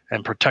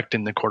and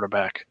protecting the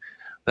quarterback.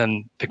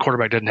 Then the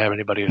quarterback doesn't have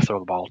anybody to throw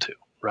the ball to,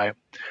 right?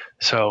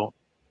 So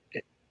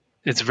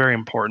it's very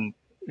important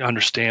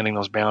understanding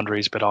those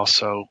boundaries, but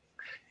also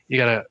you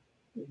got to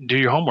do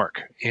your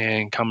homework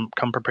and come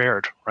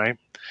prepared, right?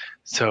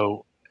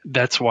 So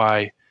that's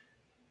why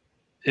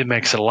it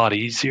makes it a lot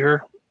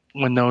easier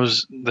when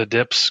the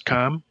dips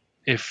come.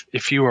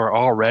 If you are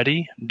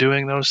already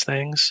doing those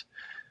things,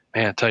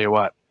 man, I tell you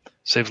what,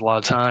 saves a lot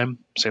of time,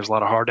 saves a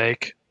lot of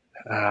heartache,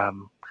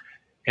 and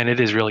it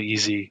is really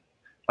easy.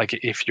 Like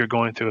if you're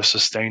going through a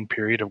sustained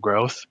period of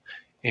growth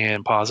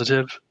and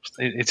positive,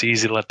 it's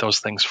easy to let those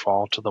things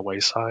fall to the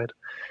wayside,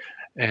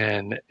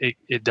 and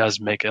it does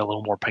make it a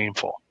little more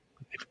painful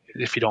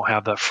if you don't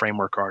have the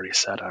framework already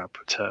set up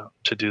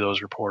to do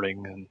those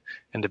reporting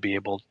and to be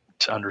able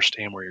to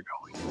understand where you're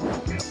going.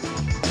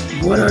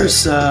 What are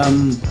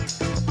some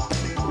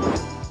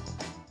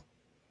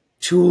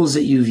tools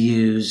that you've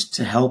used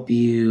to help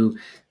you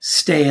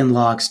stay in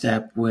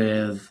lockstep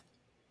with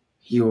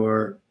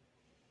your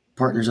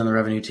partners on the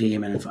revenue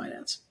team and in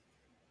finance?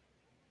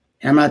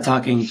 And I'm not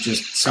talking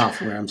just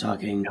software. I'm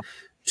talking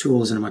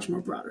tools in a much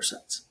more broader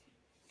sense.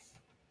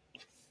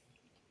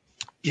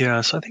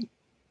 Yeah, so I think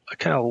I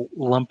kind of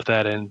lump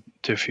that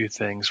into a few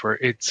things where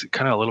it's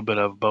kind of a little bit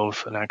of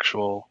both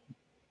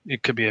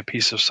it could be a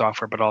piece of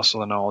software, but also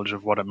the knowledge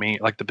of what it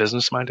means, like the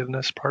business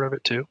mindedness part of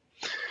it too.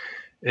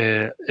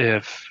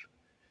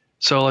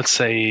 So let's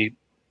say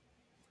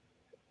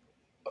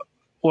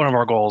one of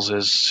our goals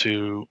is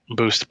to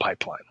boost the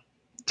pipeline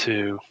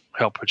to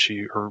help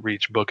achieve or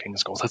reach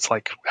bookings goals. That's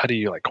like, how do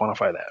you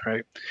quantify that,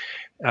 right?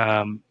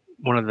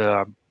 One of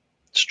the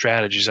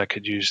strategies I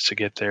could use to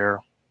get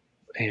there,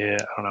 I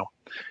don't know,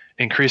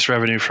 increase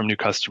revenue from new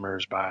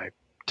customers by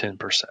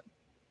 10%.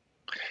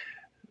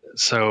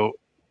 So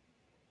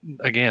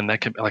again,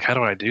 that can how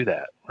do I do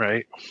that,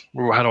 right?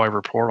 Or how do I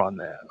report on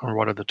that? Or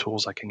what are the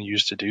tools I can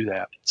use to do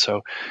that?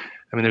 So,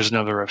 there's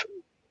another of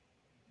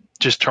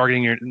just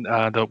targeting your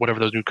whatever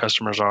those new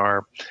customers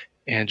are,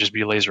 and just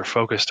be laser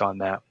focused on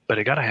that. But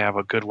it got to have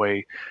a good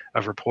way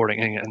of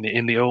reporting. And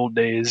in the old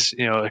days,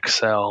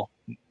 Excel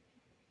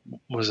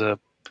was a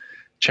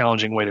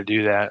challenging way to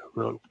do that,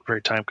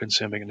 very time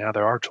consuming. And now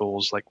there are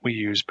tools like we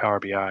use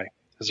Power BI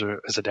as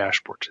a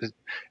dashboard. It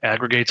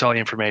aggregates all the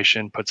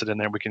information, puts it in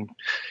there. We can,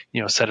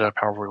 set it up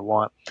however we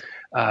want.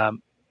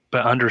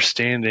 But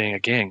understanding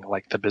again,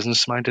 like the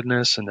business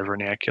mindedness and the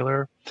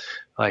vernacular,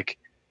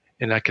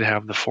 and I could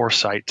have the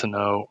foresight to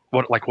know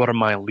what are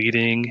my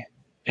leading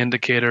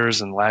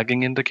indicators and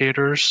lagging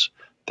indicators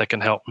that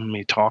can help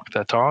me talk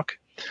that talk.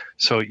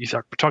 So you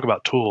talk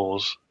about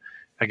tools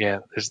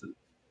again.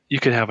 You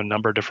can have a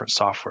number of different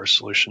software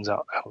solutions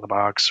out of the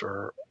box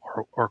or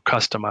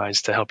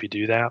customized to help you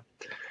do that.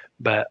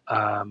 But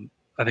I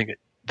think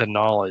the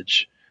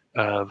knowledge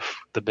of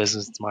the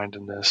business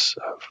mindedness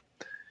of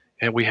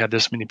and we had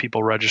this many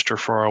people register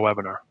for our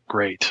webinar.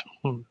 Great.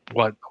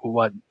 What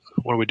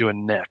are we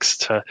doing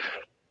next to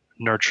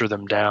nurture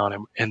them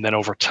down? And then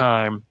over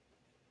time,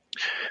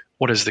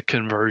 what is the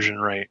conversion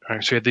rate?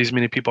 Right? So we had these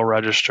many people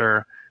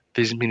register,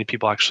 these many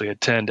people actually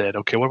attended.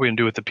 Okay, what are we going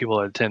to do with the people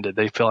that attended?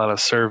 They fill out a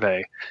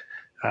survey,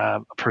 a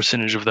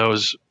percentage of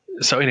those.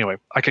 So anyway,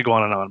 I could go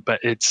on and on,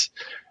 but it's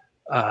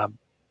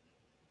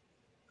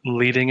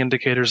leading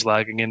indicators,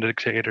 lagging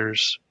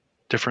indicators,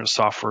 different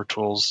software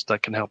tools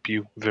that can help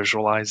you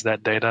visualize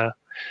that data.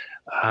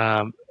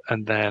 And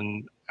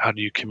then how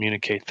do you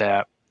communicate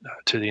that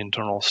to the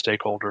internal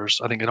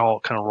stakeholders? I think it all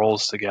kind of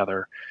rolls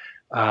together.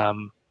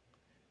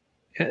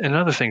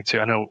 Another thing too,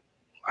 I know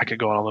I could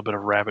go on a little bit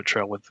of rabbit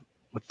trail with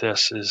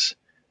this is,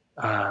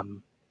 what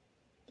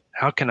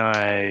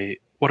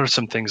are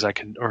some things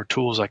or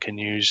tools I can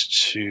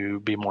use to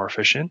be more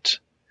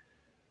efficient,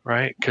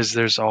 right? Because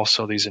there's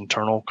also these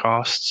internal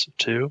costs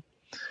too,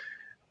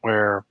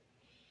 where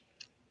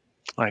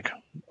like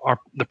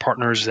the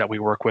partners that we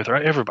work with,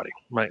 right? Everybody,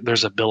 right?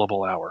 There's a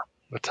billable hour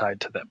tied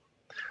to them.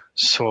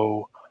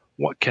 So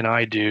what can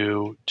I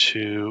do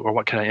or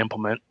what can I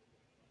implement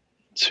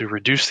to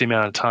reduce the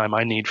amount of time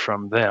I need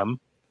from them,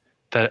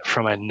 that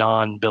from a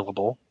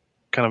non-billable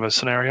kind of a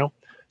scenario,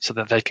 so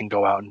that they can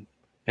go out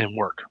and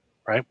work,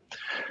 right?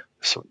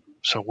 So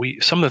some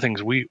of the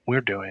things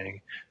we're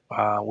doing,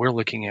 we're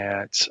looking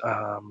at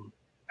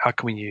how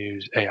can we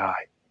use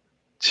AI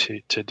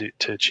to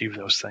achieve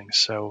those things.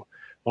 So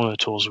one of the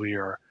tools we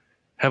are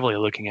heavily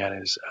looking at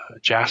is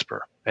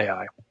Jasper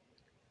AI.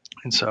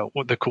 And so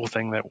what the cool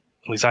thing that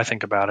at least I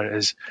think about it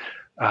is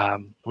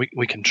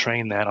we can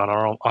train that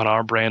on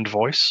our brand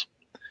voice,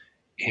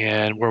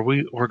 and where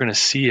we're going to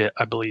see it,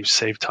 I believe,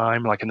 save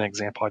time. Like an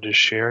example I just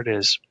shared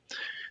is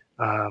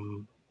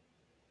if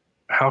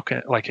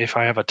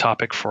I have a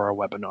topic for a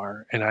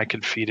webinar and I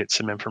could feed it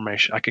some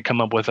information, I could come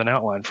up with an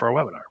outline for a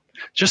webinar,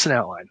 just an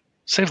outline.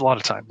 Saves a lot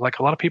of time. Like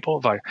a lot of people,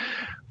 if I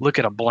look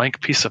at a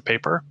blank piece of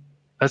paper,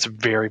 that's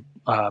very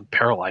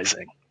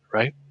paralyzing,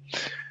 right?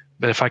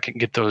 But if I can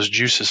get those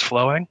juices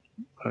flowing,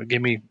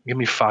 give me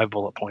 5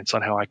 bullet points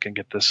on how I can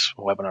get this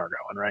webinar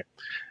going, right?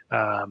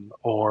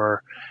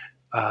 Or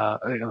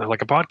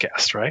like a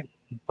podcast, right?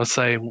 Let's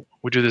say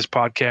we do this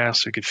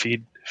podcast, we could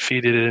feed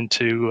it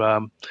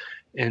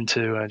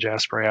into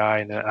Jasper AI,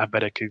 and I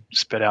bet it could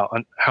spit out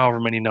however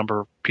many number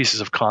of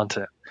pieces of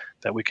content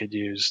that we could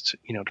use to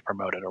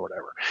promote it or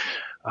whatever.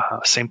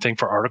 Same thing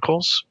for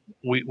articles.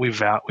 We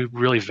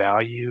really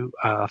value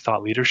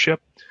thought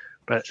leadership,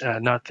 but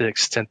not to the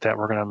extent that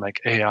we're going to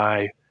make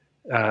AI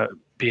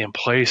be in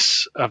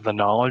place of the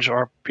knowledge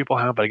our people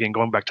have. But again,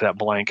 going back to that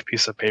blank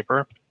piece of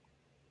paper,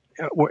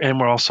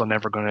 we're also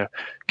never going to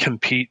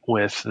compete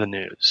with the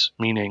news,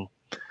 meaning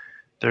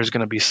there's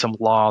going to be some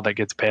law that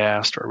gets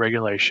passed or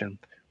regulation.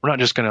 We're not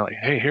just going to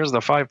hey, here's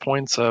the 5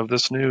 points of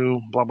this new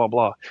blah, blah,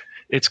 blah.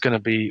 It's going to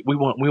be, we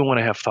want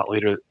to have thought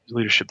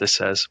leadership that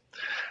says,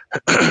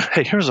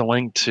 hey, here's a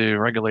link to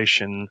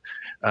regulation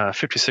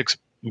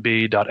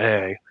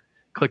 56B.A.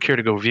 Click here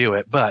to go view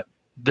it. But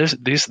this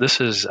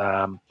is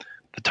the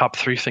top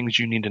 3 things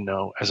you need to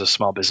know as a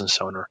small business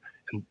owner,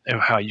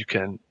 and how you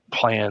can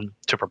plan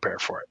to prepare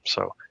for it.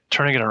 So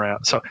turning it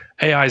around. So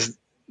AI is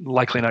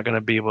likely not going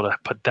to be able to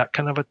put that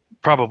kind of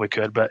probably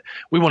could, but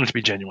we want it to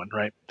be genuine,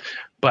 right?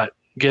 But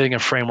getting a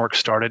framework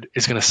started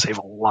is going to save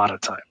a lot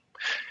of time.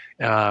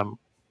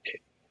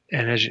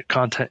 And as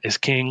content is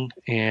king,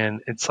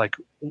 and it's like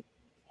a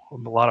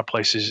lot of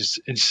places,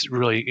 it's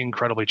really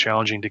incredibly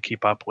challenging to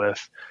keep up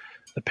with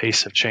the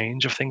pace of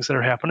change of things that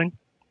are happening.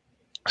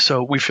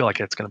 So we feel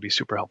like it's going to be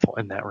super helpful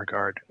in that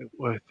regard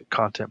with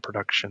content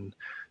production,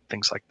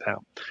 things like that.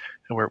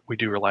 And we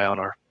do rely on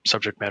our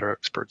subject matter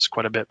experts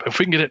quite a bit. But if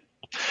we can get it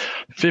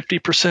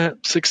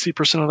 50%,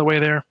 60% of the way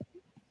there,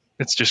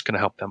 it's just going to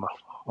help them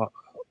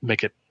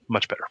make it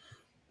much better.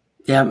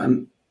 Yeah,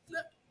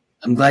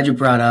 I'm glad you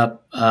brought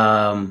up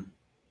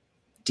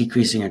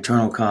decreasing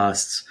internal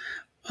costs.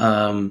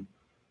 So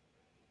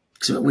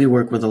we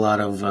work with a lot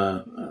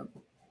of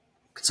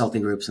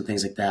consulting groups and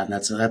things like that, and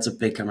that's a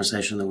big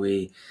conversation that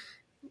we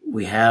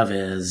have.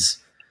 Is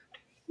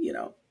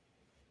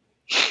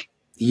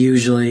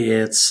usually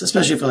it's,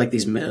 especially for like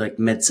these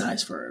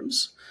mid-sized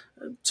firms,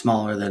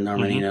 smaller than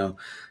Armanino,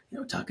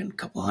 talking a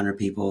couple hundred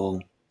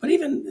people. But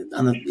even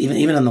on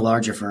the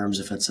larger firms,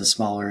 if it's a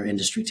smaller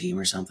industry team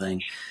or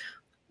something,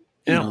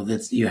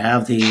 that you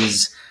have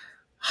these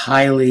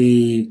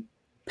highly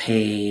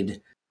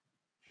paid,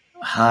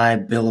 high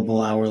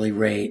billable hourly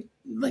rate,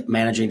 like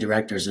managing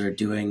directors that are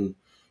doing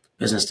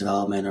business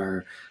development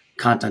or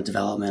content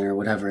development or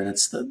whatever. And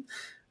it's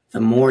the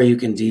more you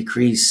can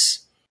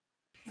decrease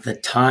the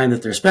time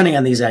that they're spending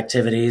on these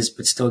activities,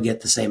 but still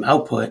get the same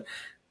output,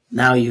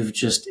 now you've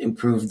just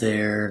improved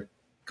their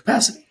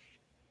capacity.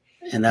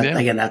 And that,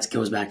 again, that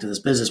goes back to this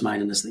business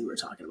mindedness thing we were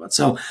talking about.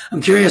 So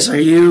I'm curious, are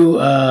you,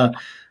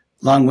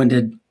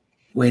 long-winded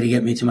way to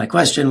get me to my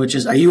question, which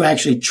is, are you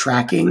actually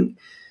tracking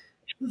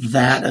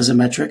that as a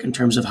metric in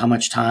terms of how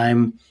much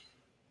time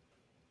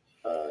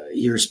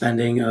you're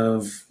spending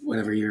of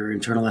whatever your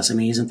internal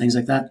SMEs and things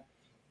like that?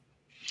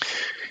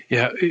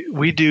 Yeah,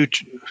 we do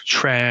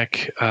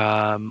track.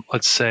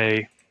 Let's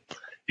say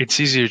it's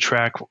easy to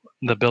track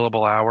the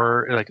billable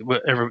hour. Like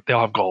they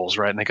all have goals,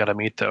 right? And they got to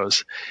meet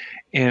those.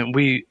 And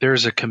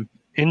there's a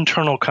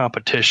internal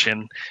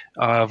competition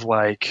of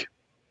like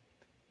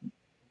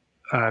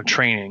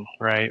training,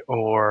 right?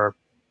 Or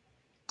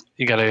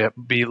you got to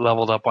be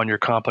leveled up on your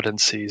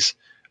competencies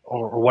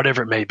or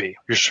whatever it may be,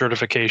 your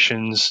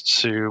certifications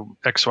to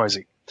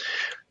XYZ.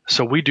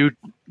 So we do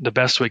the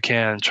best we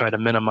can try to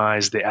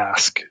minimize the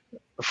ask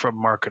from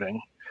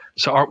marketing.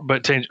 So,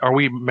 are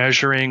we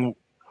measuring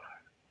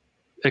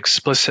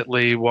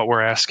explicitly what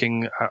we're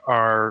asking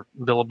our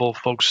billable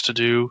folks to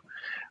do?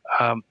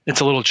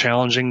 It's a little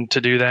challenging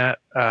to do that,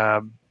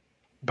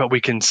 but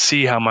we can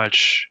see how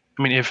much.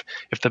 I mean, if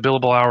the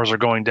billable hours are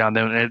going down,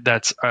 then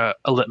that's a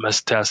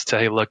litmus test to,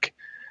 hey, look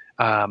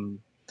at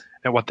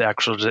what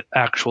the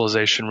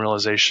actualization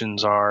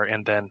realizations are,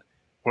 and then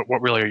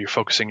what really are you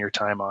focusing your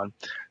time on.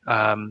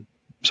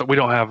 So we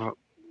don't have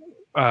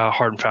a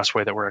hard and fast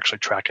way that we're actually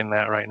tracking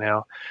that right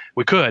now.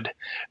 We could,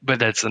 but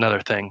that's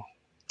another thing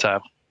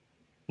to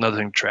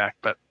track.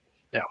 But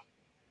yeah.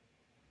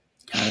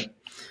 Got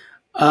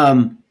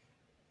it.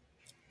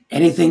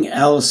 Anything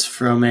else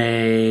from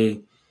a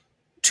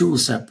tool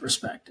set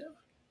perspective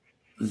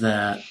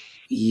that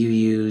you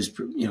use,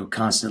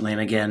 constantly,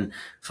 and again,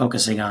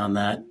 focusing on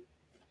that,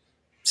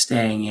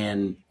 staying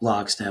in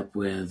lockstep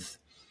with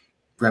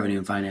revenue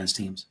and finance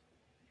teams?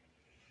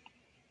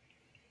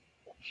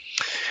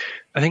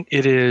 I think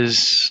it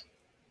is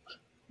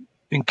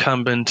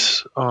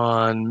incumbent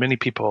on many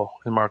people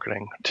in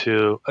marketing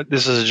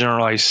this is a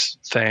generalized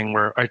thing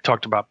where I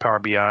talked about Power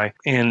BI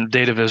and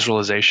data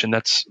visualization.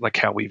 That's like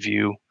how we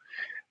view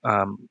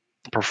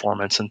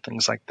performance and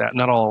things like that.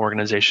 Not all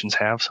organizations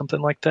have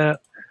something like that.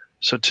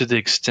 So to the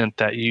extent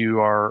that you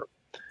are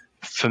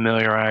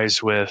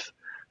familiarized with,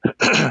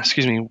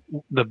 excuse me,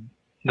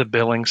 the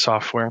billing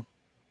software,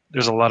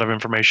 there's a lot of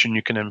information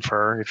you can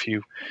infer if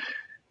you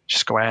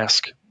just go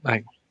ask,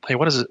 like, hey,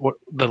 what is it? What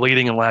the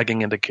leading and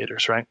lagging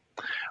indicators, right?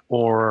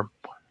 Or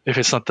if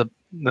it's not the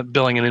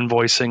billing and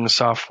invoicing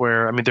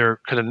software, I mean, there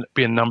could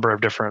be a number of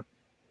different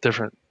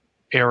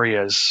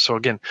areas. So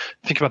again,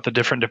 think about the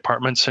different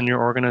departments in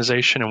your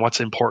organization and what's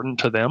important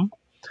to them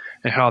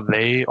and how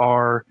they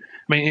are.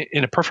 I mean,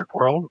 in a perfect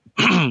world,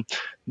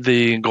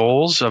 the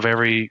goals of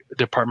every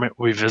department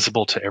will be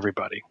visible to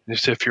everybody.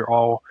 So if you're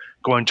all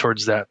going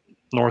towards that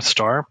North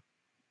Star,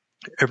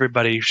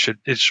 it should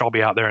all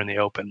be out there in the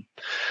open.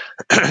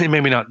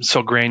 Maybe not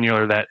so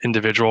granular that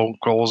individual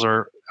goals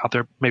are out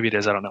there. Maybe it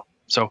is. I don't know.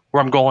 So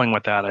where I'm going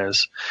with that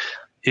is,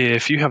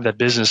 if you have that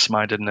business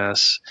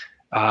mindedness,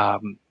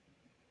 and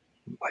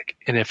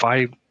if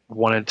I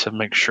wanted to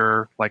make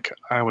sure like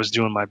I was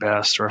doing my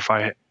best, or if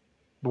I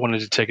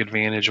wanted to take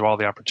advantage of all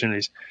the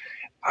opportunities,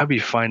 I'd be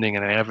finding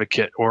an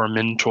advocate or a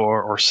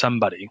mentor or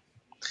somebody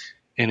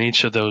in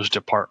each of those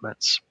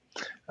departments.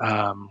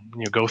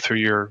 Go through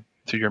your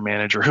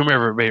manager,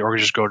 whomever it may, or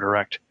just go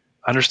direct.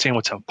 Understand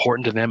what's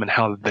important to them and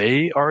how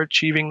they are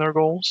achieving their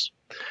goals.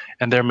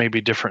 And there may be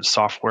different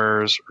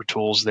softwares or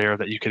tools there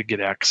that you could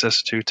get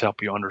access to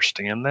help you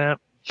understand that.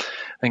 I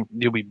think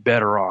you'll be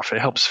better off. It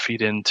helps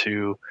feed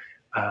into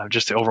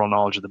just the overall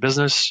knowledge of the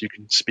business. You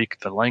can speak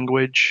the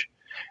language.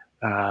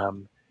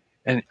 And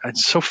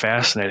it's so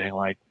fascinating.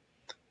 Like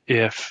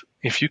if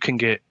you can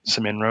get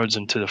some inroads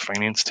into the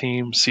finance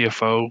team,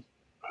 CFO,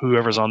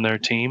 whoever's on their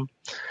team,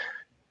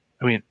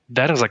 I mean,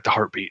 that is like the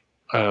heartbeat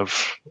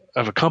of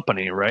a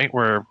company, right?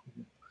 Where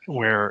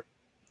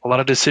a lot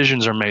of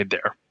decisions are made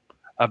there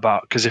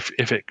about, because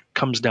if it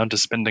comes down to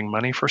spending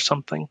money for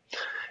something,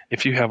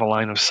 if you have a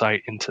line of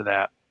sight into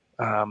that,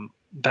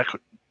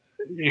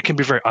 it can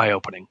be very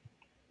eye-opening,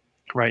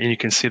 right? And you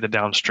can see the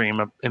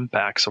downstream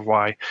impacts of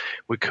why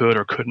we could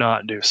or could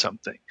not do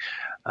something.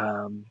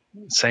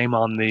 Same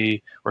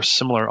or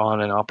similar on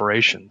an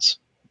operations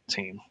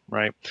team,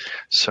 right?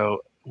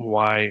 So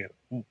why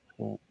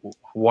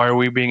are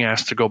we being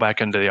asked to go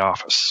back into the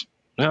office?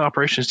 The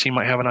operations team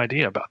might have an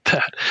idea about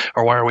that.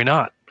 Or why are we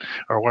not?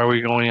 Or why are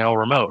we going all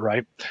remote,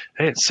 right?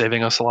 Hey, it's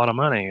saving us a lot of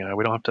money.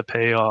 We don't have to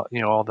pay all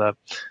the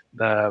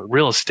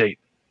real estate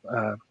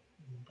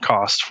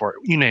cost for it.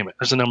 You name it.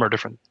 There's a number of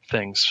different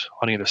things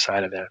on either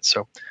side of that.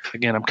 So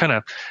again,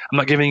 I'm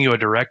not giving you a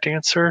direct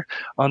answer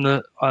on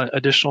the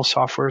additional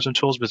softwares and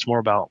tools, but it's more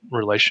about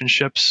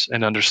relationships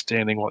and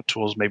understanding what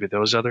tools maybe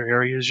those other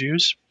areas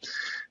use.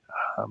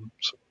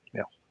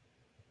 Yeah.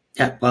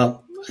 Yeah.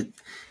 Well,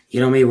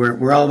 me,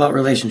 we're all about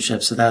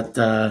relationships. So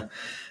that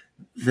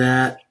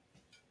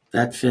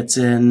fits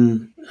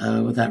in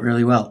with that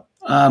really well.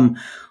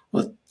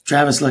 Well,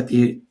 Travis, look,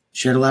 you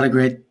shared a lot of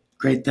great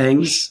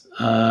things.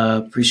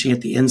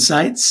 Appreciate the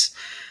insights.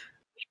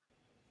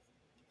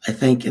 I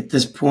think at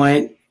this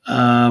point,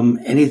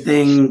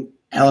 anything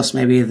else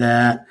maybe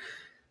that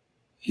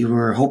you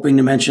were hoping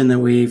to mention that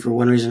we, for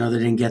one reason or another,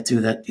 didn't get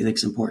to that you think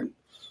is important?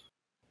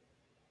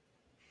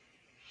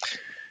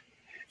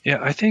 Yeah,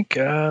 I think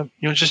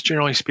just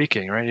generally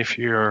speaking, right? If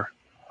you're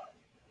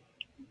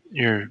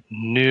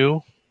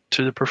new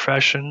to the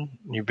profession,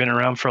 you've been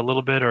around for a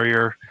little bit, or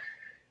you're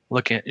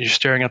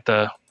staring at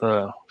the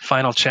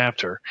final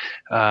chapter.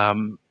 I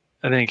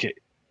think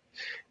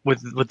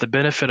with the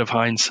benefit of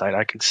hindsight,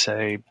 I could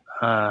say,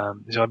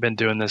 I've been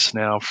doing this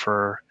now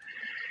for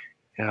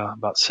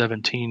about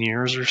 17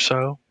 years or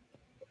so.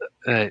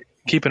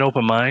 Keep an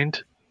open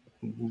mind.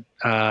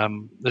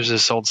 There's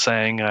this old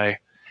saying.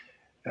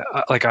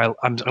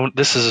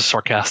 This is a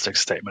sarcastic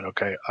statement.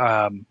 Okay,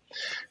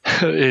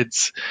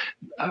 it's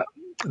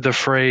the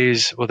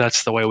phrase. Well,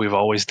 that's the way we've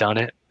always done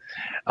it.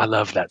 I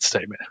love that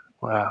statement.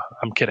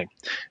 I'm kidding.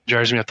 It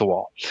drives me up the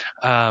wall.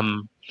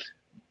 The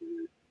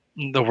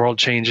world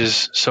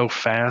changes so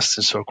fast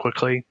and so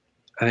quickly.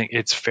 I think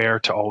it's fair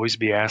to always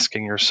be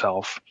asking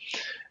yourself,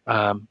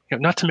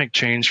 not to make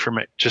change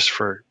just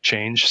for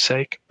change's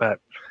sake, but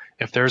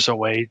if there's a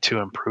way to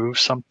improve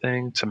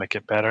something, to make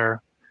it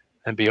better,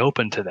 and be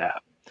open to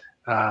that.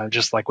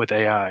 Just like with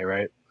AI,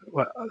 right?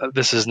 Well,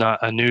 this is not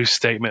a new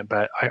statement,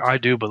 but I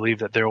do believe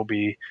that there will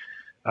be,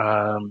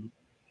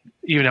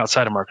 even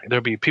outside of marketing,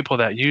 there'll be people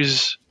that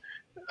use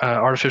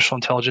artificial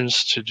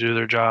intelligence to do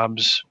their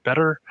jobs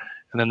better,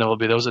 and then there will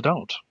be those that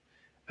don't.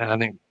 And I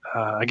think,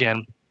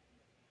 again,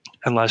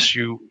 unless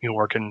you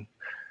work in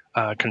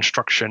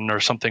construction or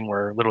something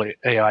where literally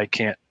AI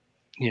can't,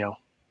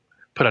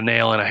 put a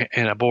nail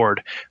in a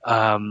board,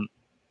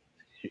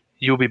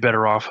 you'll be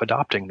better off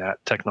adopting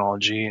that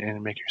technology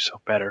and making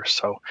yourself better.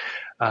 So,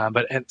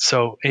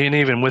 and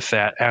even with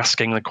that,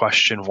 asking the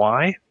question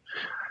why.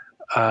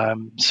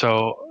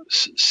 So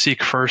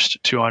seek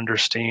first to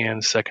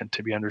understand, second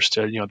to be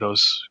understood.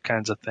 Those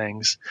kinds of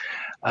things.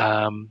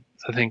 I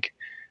think,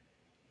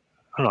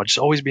 I don't know, just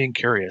always being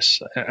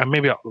curious. And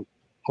maybe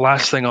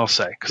last thing I'll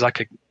say, because I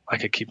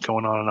could keep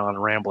going on and on, a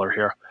rambler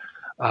here.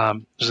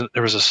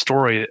 There was a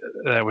story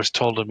that was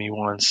told to me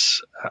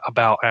once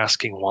about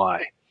asking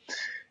why.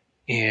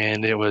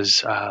 And it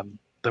was,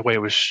 the way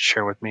it was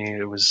shared with me,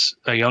 it was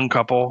a young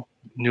couple,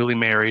 newly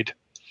married,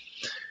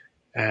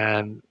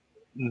 and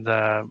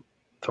the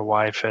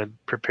wife had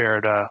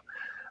prepared a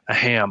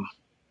ham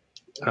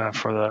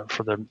for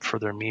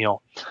their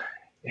meal.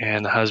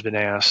 And the husband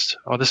asked,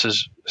 "Oh, this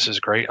is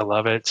great. I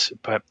love it.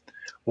 But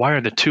why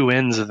are the two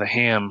ends of the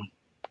ham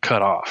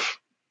cut off?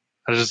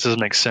 That just doesn't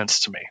make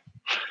sense to me."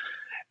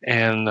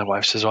 And the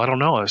wife says, "Well, I don't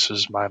know. This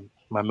is my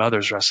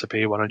mother's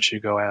recipe. Why don't you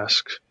go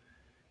ask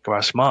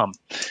mom?"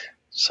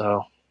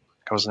 So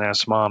I goes and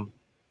asks mom,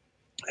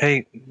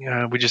 "Hey,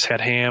 we just had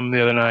ham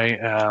the other night.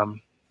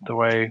 The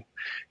way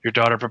your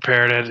daughter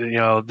prepared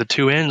it, the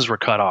two ends were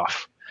cut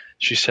off.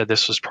 She said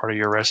this was part of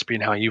your recipe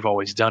and how you've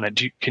always done it.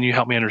 Can you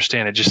help me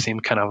understand? It just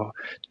seemed kind of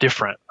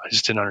different. I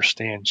just didn't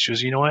understand." She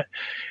goes, "You know what?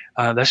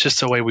 That's just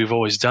the way we've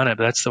always done it.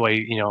 But that's the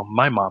way,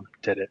 my mom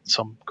did it.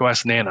 So go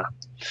ask Nana."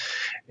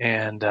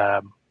 And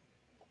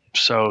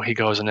so he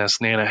goes and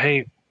asks Nana,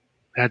 "Hey,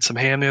 I had some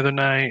ham the other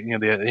night.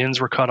 The ends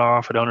were cut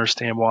off. I don't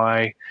understand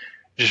why.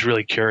 Just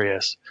really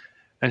curious."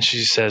 And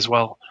she says,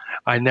 "Well,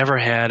 I never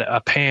had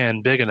a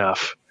pan big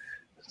enough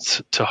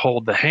to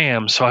hold the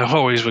ham, so I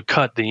always would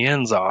cut the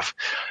ends off."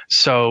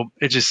 So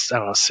it just, I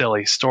don't know,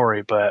 silly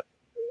story, but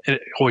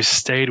it always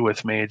stayed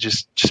with me.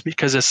 Just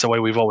because it's the way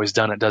we've always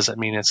done it doesn't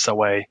mean it's the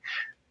way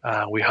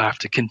we have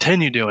to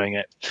continue doing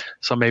it.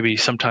 So maybe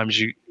sometimes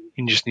you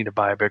just need to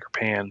buy a bigger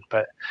pan,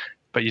 but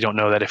you don't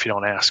know that if you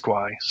don't ask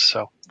why.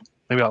 So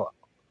maybe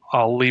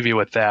I'll leave you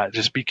with that.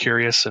 Just be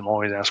curious and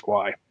always ask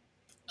why.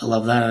 I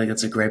love that. I think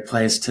it's a great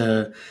place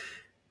to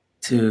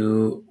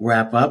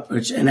wrap up.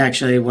 And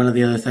actually, one of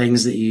the other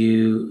things that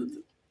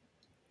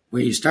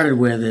what you started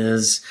with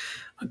is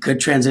a good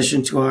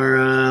transition to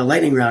our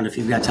lightning round, if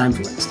you've got time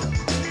for it still.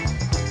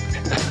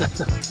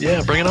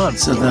 Yeah, bring it on.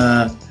 So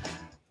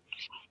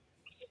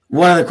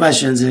one of the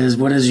questions is,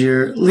 what is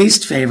your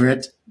least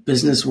favorite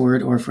business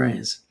word or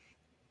phrase?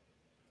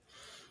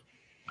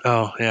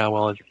 Oh yeah,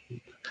 well,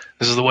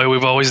 this is the way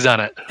we've always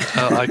done it.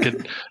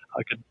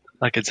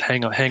 I could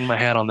hang my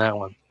hat on that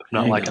one. I'm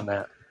not liking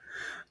that.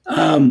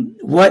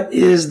 What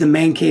is the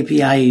main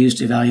KPI you use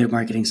to evaluate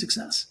marketing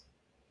success?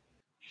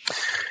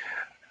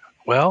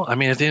 Well, I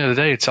mean, at the end of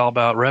the day, it's all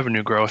about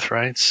revenue growth,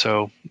 right?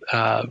 So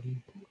I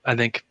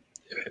think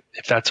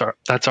if that's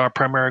our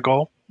primary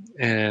goal,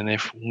 and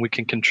if we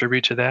can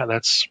contribute to that,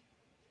 that's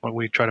what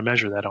we try to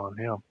measure that on.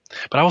 Yeah.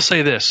 But I will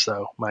say this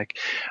though, Mike,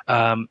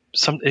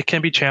 it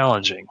can be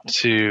challenging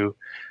to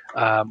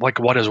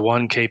what is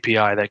one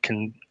KPI that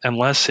can,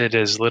 unless it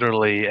is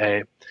literally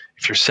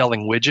if you're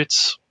selling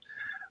widgets,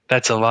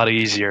 that's a lot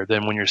easier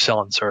than when you're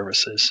selling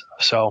services.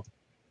 So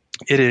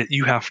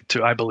you have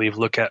to, I believe,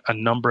 look at a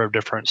number of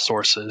different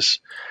sources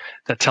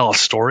that tell a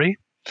story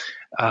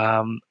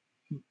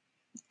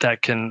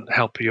that can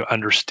help you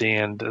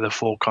understand the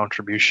full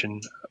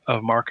contribution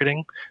of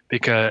marketing.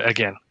 Because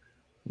again,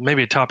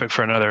 maybe a topic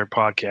for another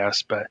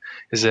podcast, but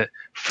is it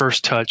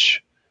first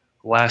touch,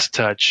 last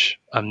touch,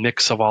 a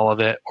mix of all of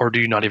it, or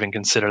do you not even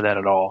consider that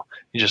at all?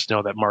 You just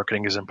know that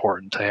marketing is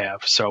important to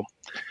have. So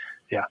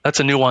yeah, that's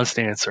a nuanced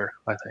answer,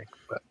 I think.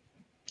 But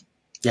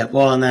yeah,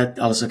 well, and that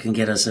also can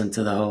get us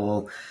into the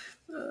whole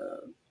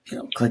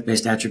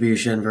click-based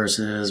attribution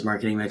versus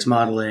marketing mix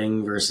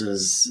modeling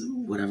versus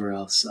whatever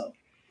else. So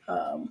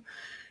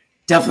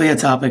definitely a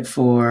topic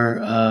for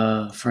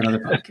another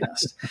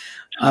podcast.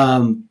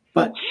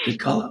 But good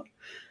call out.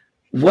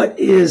 What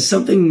is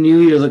something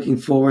new you're looking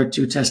forward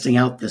to testing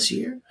out this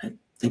year? I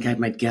think I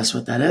might guess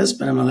what that is,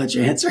 but I'm going to let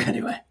you answer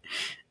anyway.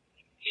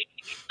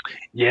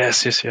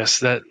 Yes.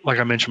 That, like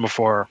I mentioned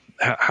before,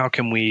 how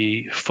can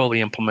we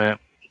fully implement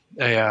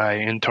AI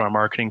into our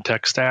marketing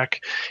tech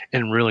stack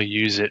and really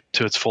use it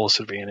to its fullest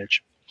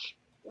advantage?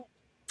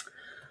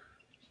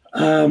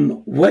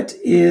 What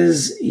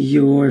is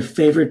your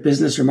favorite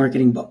business or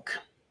marketing book?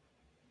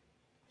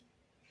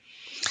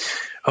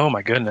 Oh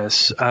my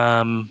goodness.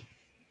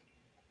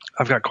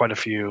 I've got quite a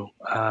few.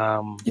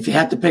 If you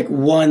had to pick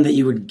one that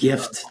you would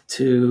gift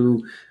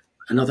to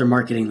another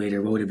marketing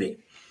leader, what would it be?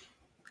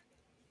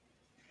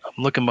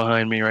 I'm looking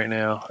behind me right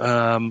now.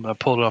 I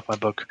pulled it off my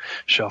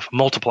bookshelf.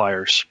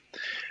 Multipliers.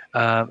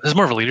 It's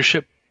more of a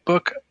leadership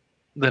book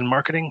than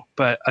marketing,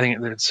 but I think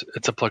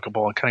it's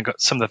applicable and kind of got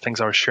some of the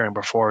things I was sharing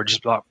before,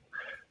 just about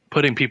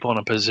putting people in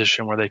a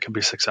position where they can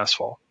be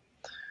successful.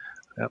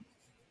 Yep.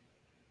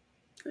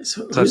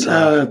 So who's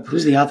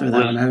the author of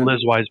that one?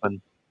 Liz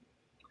Wiseman.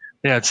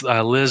 Yeah, it's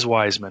Liz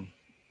Wiseman.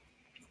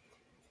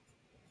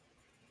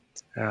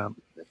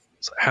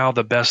 It's how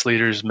the best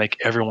leaders make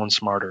everyone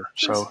smarter.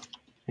 So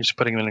he's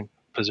putting them in a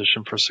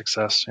position for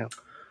success. Yeah.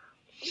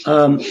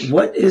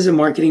 What is a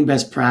marketing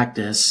best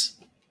practice,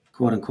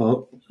 quote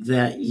unquote,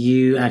 that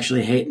you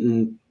actually hate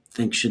and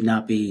think should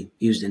not be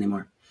used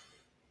anymore?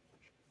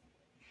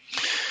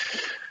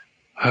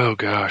 Oh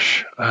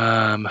gosh.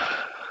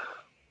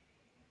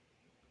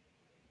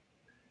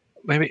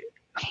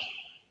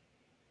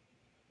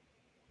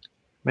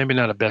 Maybe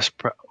not a best.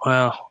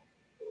 Well,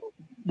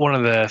 one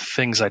of the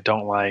things I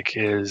don't like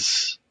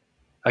is,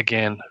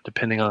 again,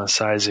 depending on the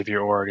size of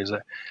your org, is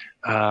that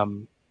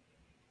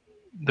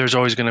there's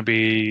always going to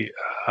be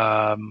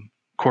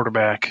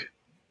quarterback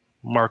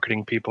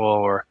marketing people,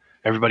 or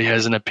everybody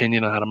has an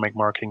opinion on how to make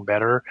marketing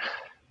better.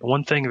 The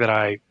one thing that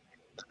I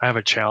have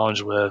a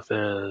challenge with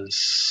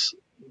is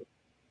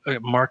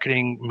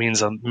marketing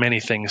means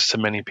many things to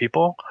many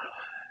people.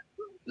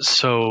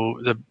 So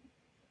the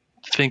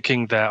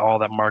thinking that all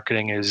that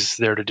marketing is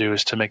there to do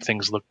is to make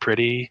things look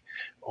pretty,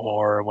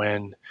 or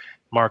when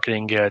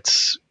marketing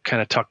gets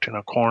kind of tucked in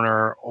a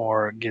corner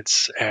or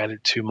gets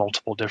added to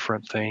multiple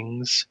different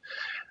things,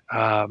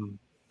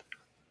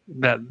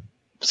 that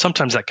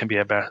sometimes that can be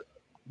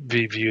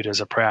viewed as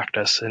a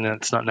practice, and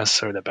it's not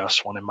necessarily the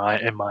best one in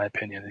my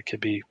opinion. It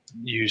could be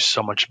used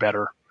so much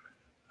better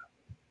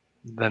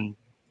than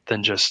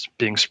just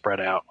being spread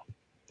out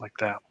like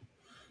that.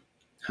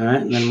 All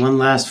right, and then one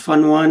last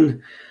fun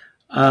one.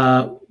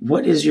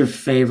 What is your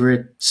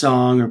favorite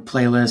song or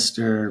playlist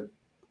or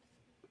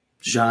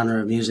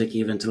genre of music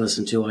even to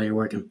listen to while you're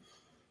working?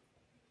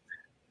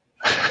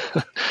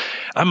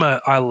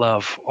 I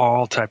love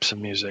all types of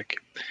music,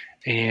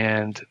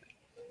 and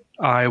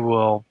I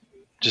will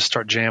just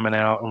start jamming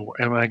out, and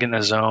when I get in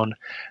a zone,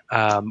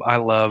 I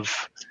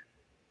love.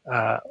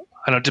 I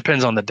know it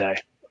depends on the day.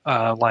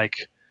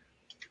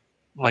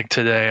 Like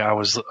today, I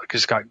was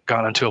just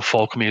got into a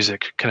folk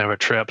music kind of a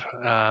trip,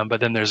 but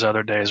then there's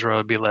other days where it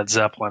would be Led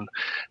Zeppelin,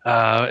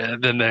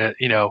 and then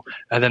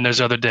there's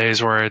other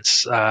days where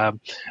it's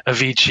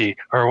Avicii,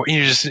 or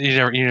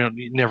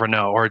you never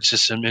know, or it's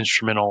just some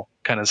instrumental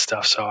kind of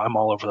stuff. So I'm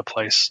all over the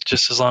place.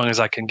 Just as long as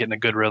I can get in a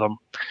good rhythm,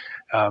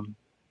 I'm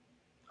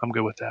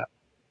good with that.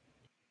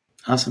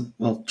 Awesome.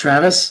 Well,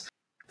 Travis,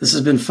 this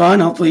has been fun.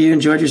 Hopefully you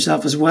enjoyed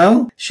yourself as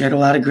well. Shared a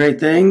lot of great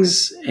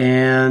things,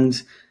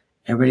 and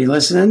everybody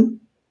listening,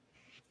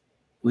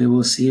 we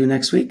will see you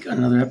next week on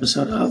another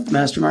episode of the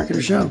Master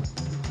Marketer Show.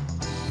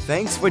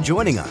 Thanks for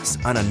joining us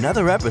on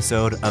another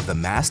episode of the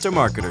Master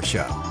Marketer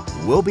Show.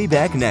 We'll be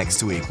back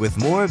next week with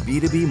more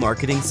B2B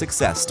marketing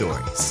success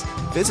stories.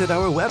 Visit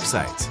our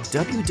website,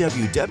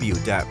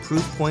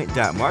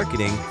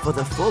 www.proofpoint.marketing, for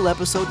the full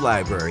episode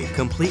library,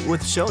 complete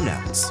with show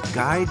notes,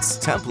 guides,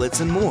 templates,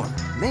 and more.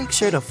 Make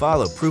sure to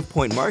follow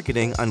Proofpoint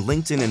Marketing on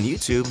LinkedIn and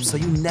YouTube so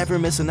you never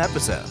miss an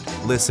episode.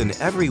 Listen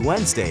every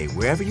Wednesday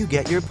wherever you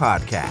get your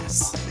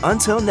podcasts.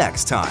 Until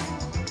next time.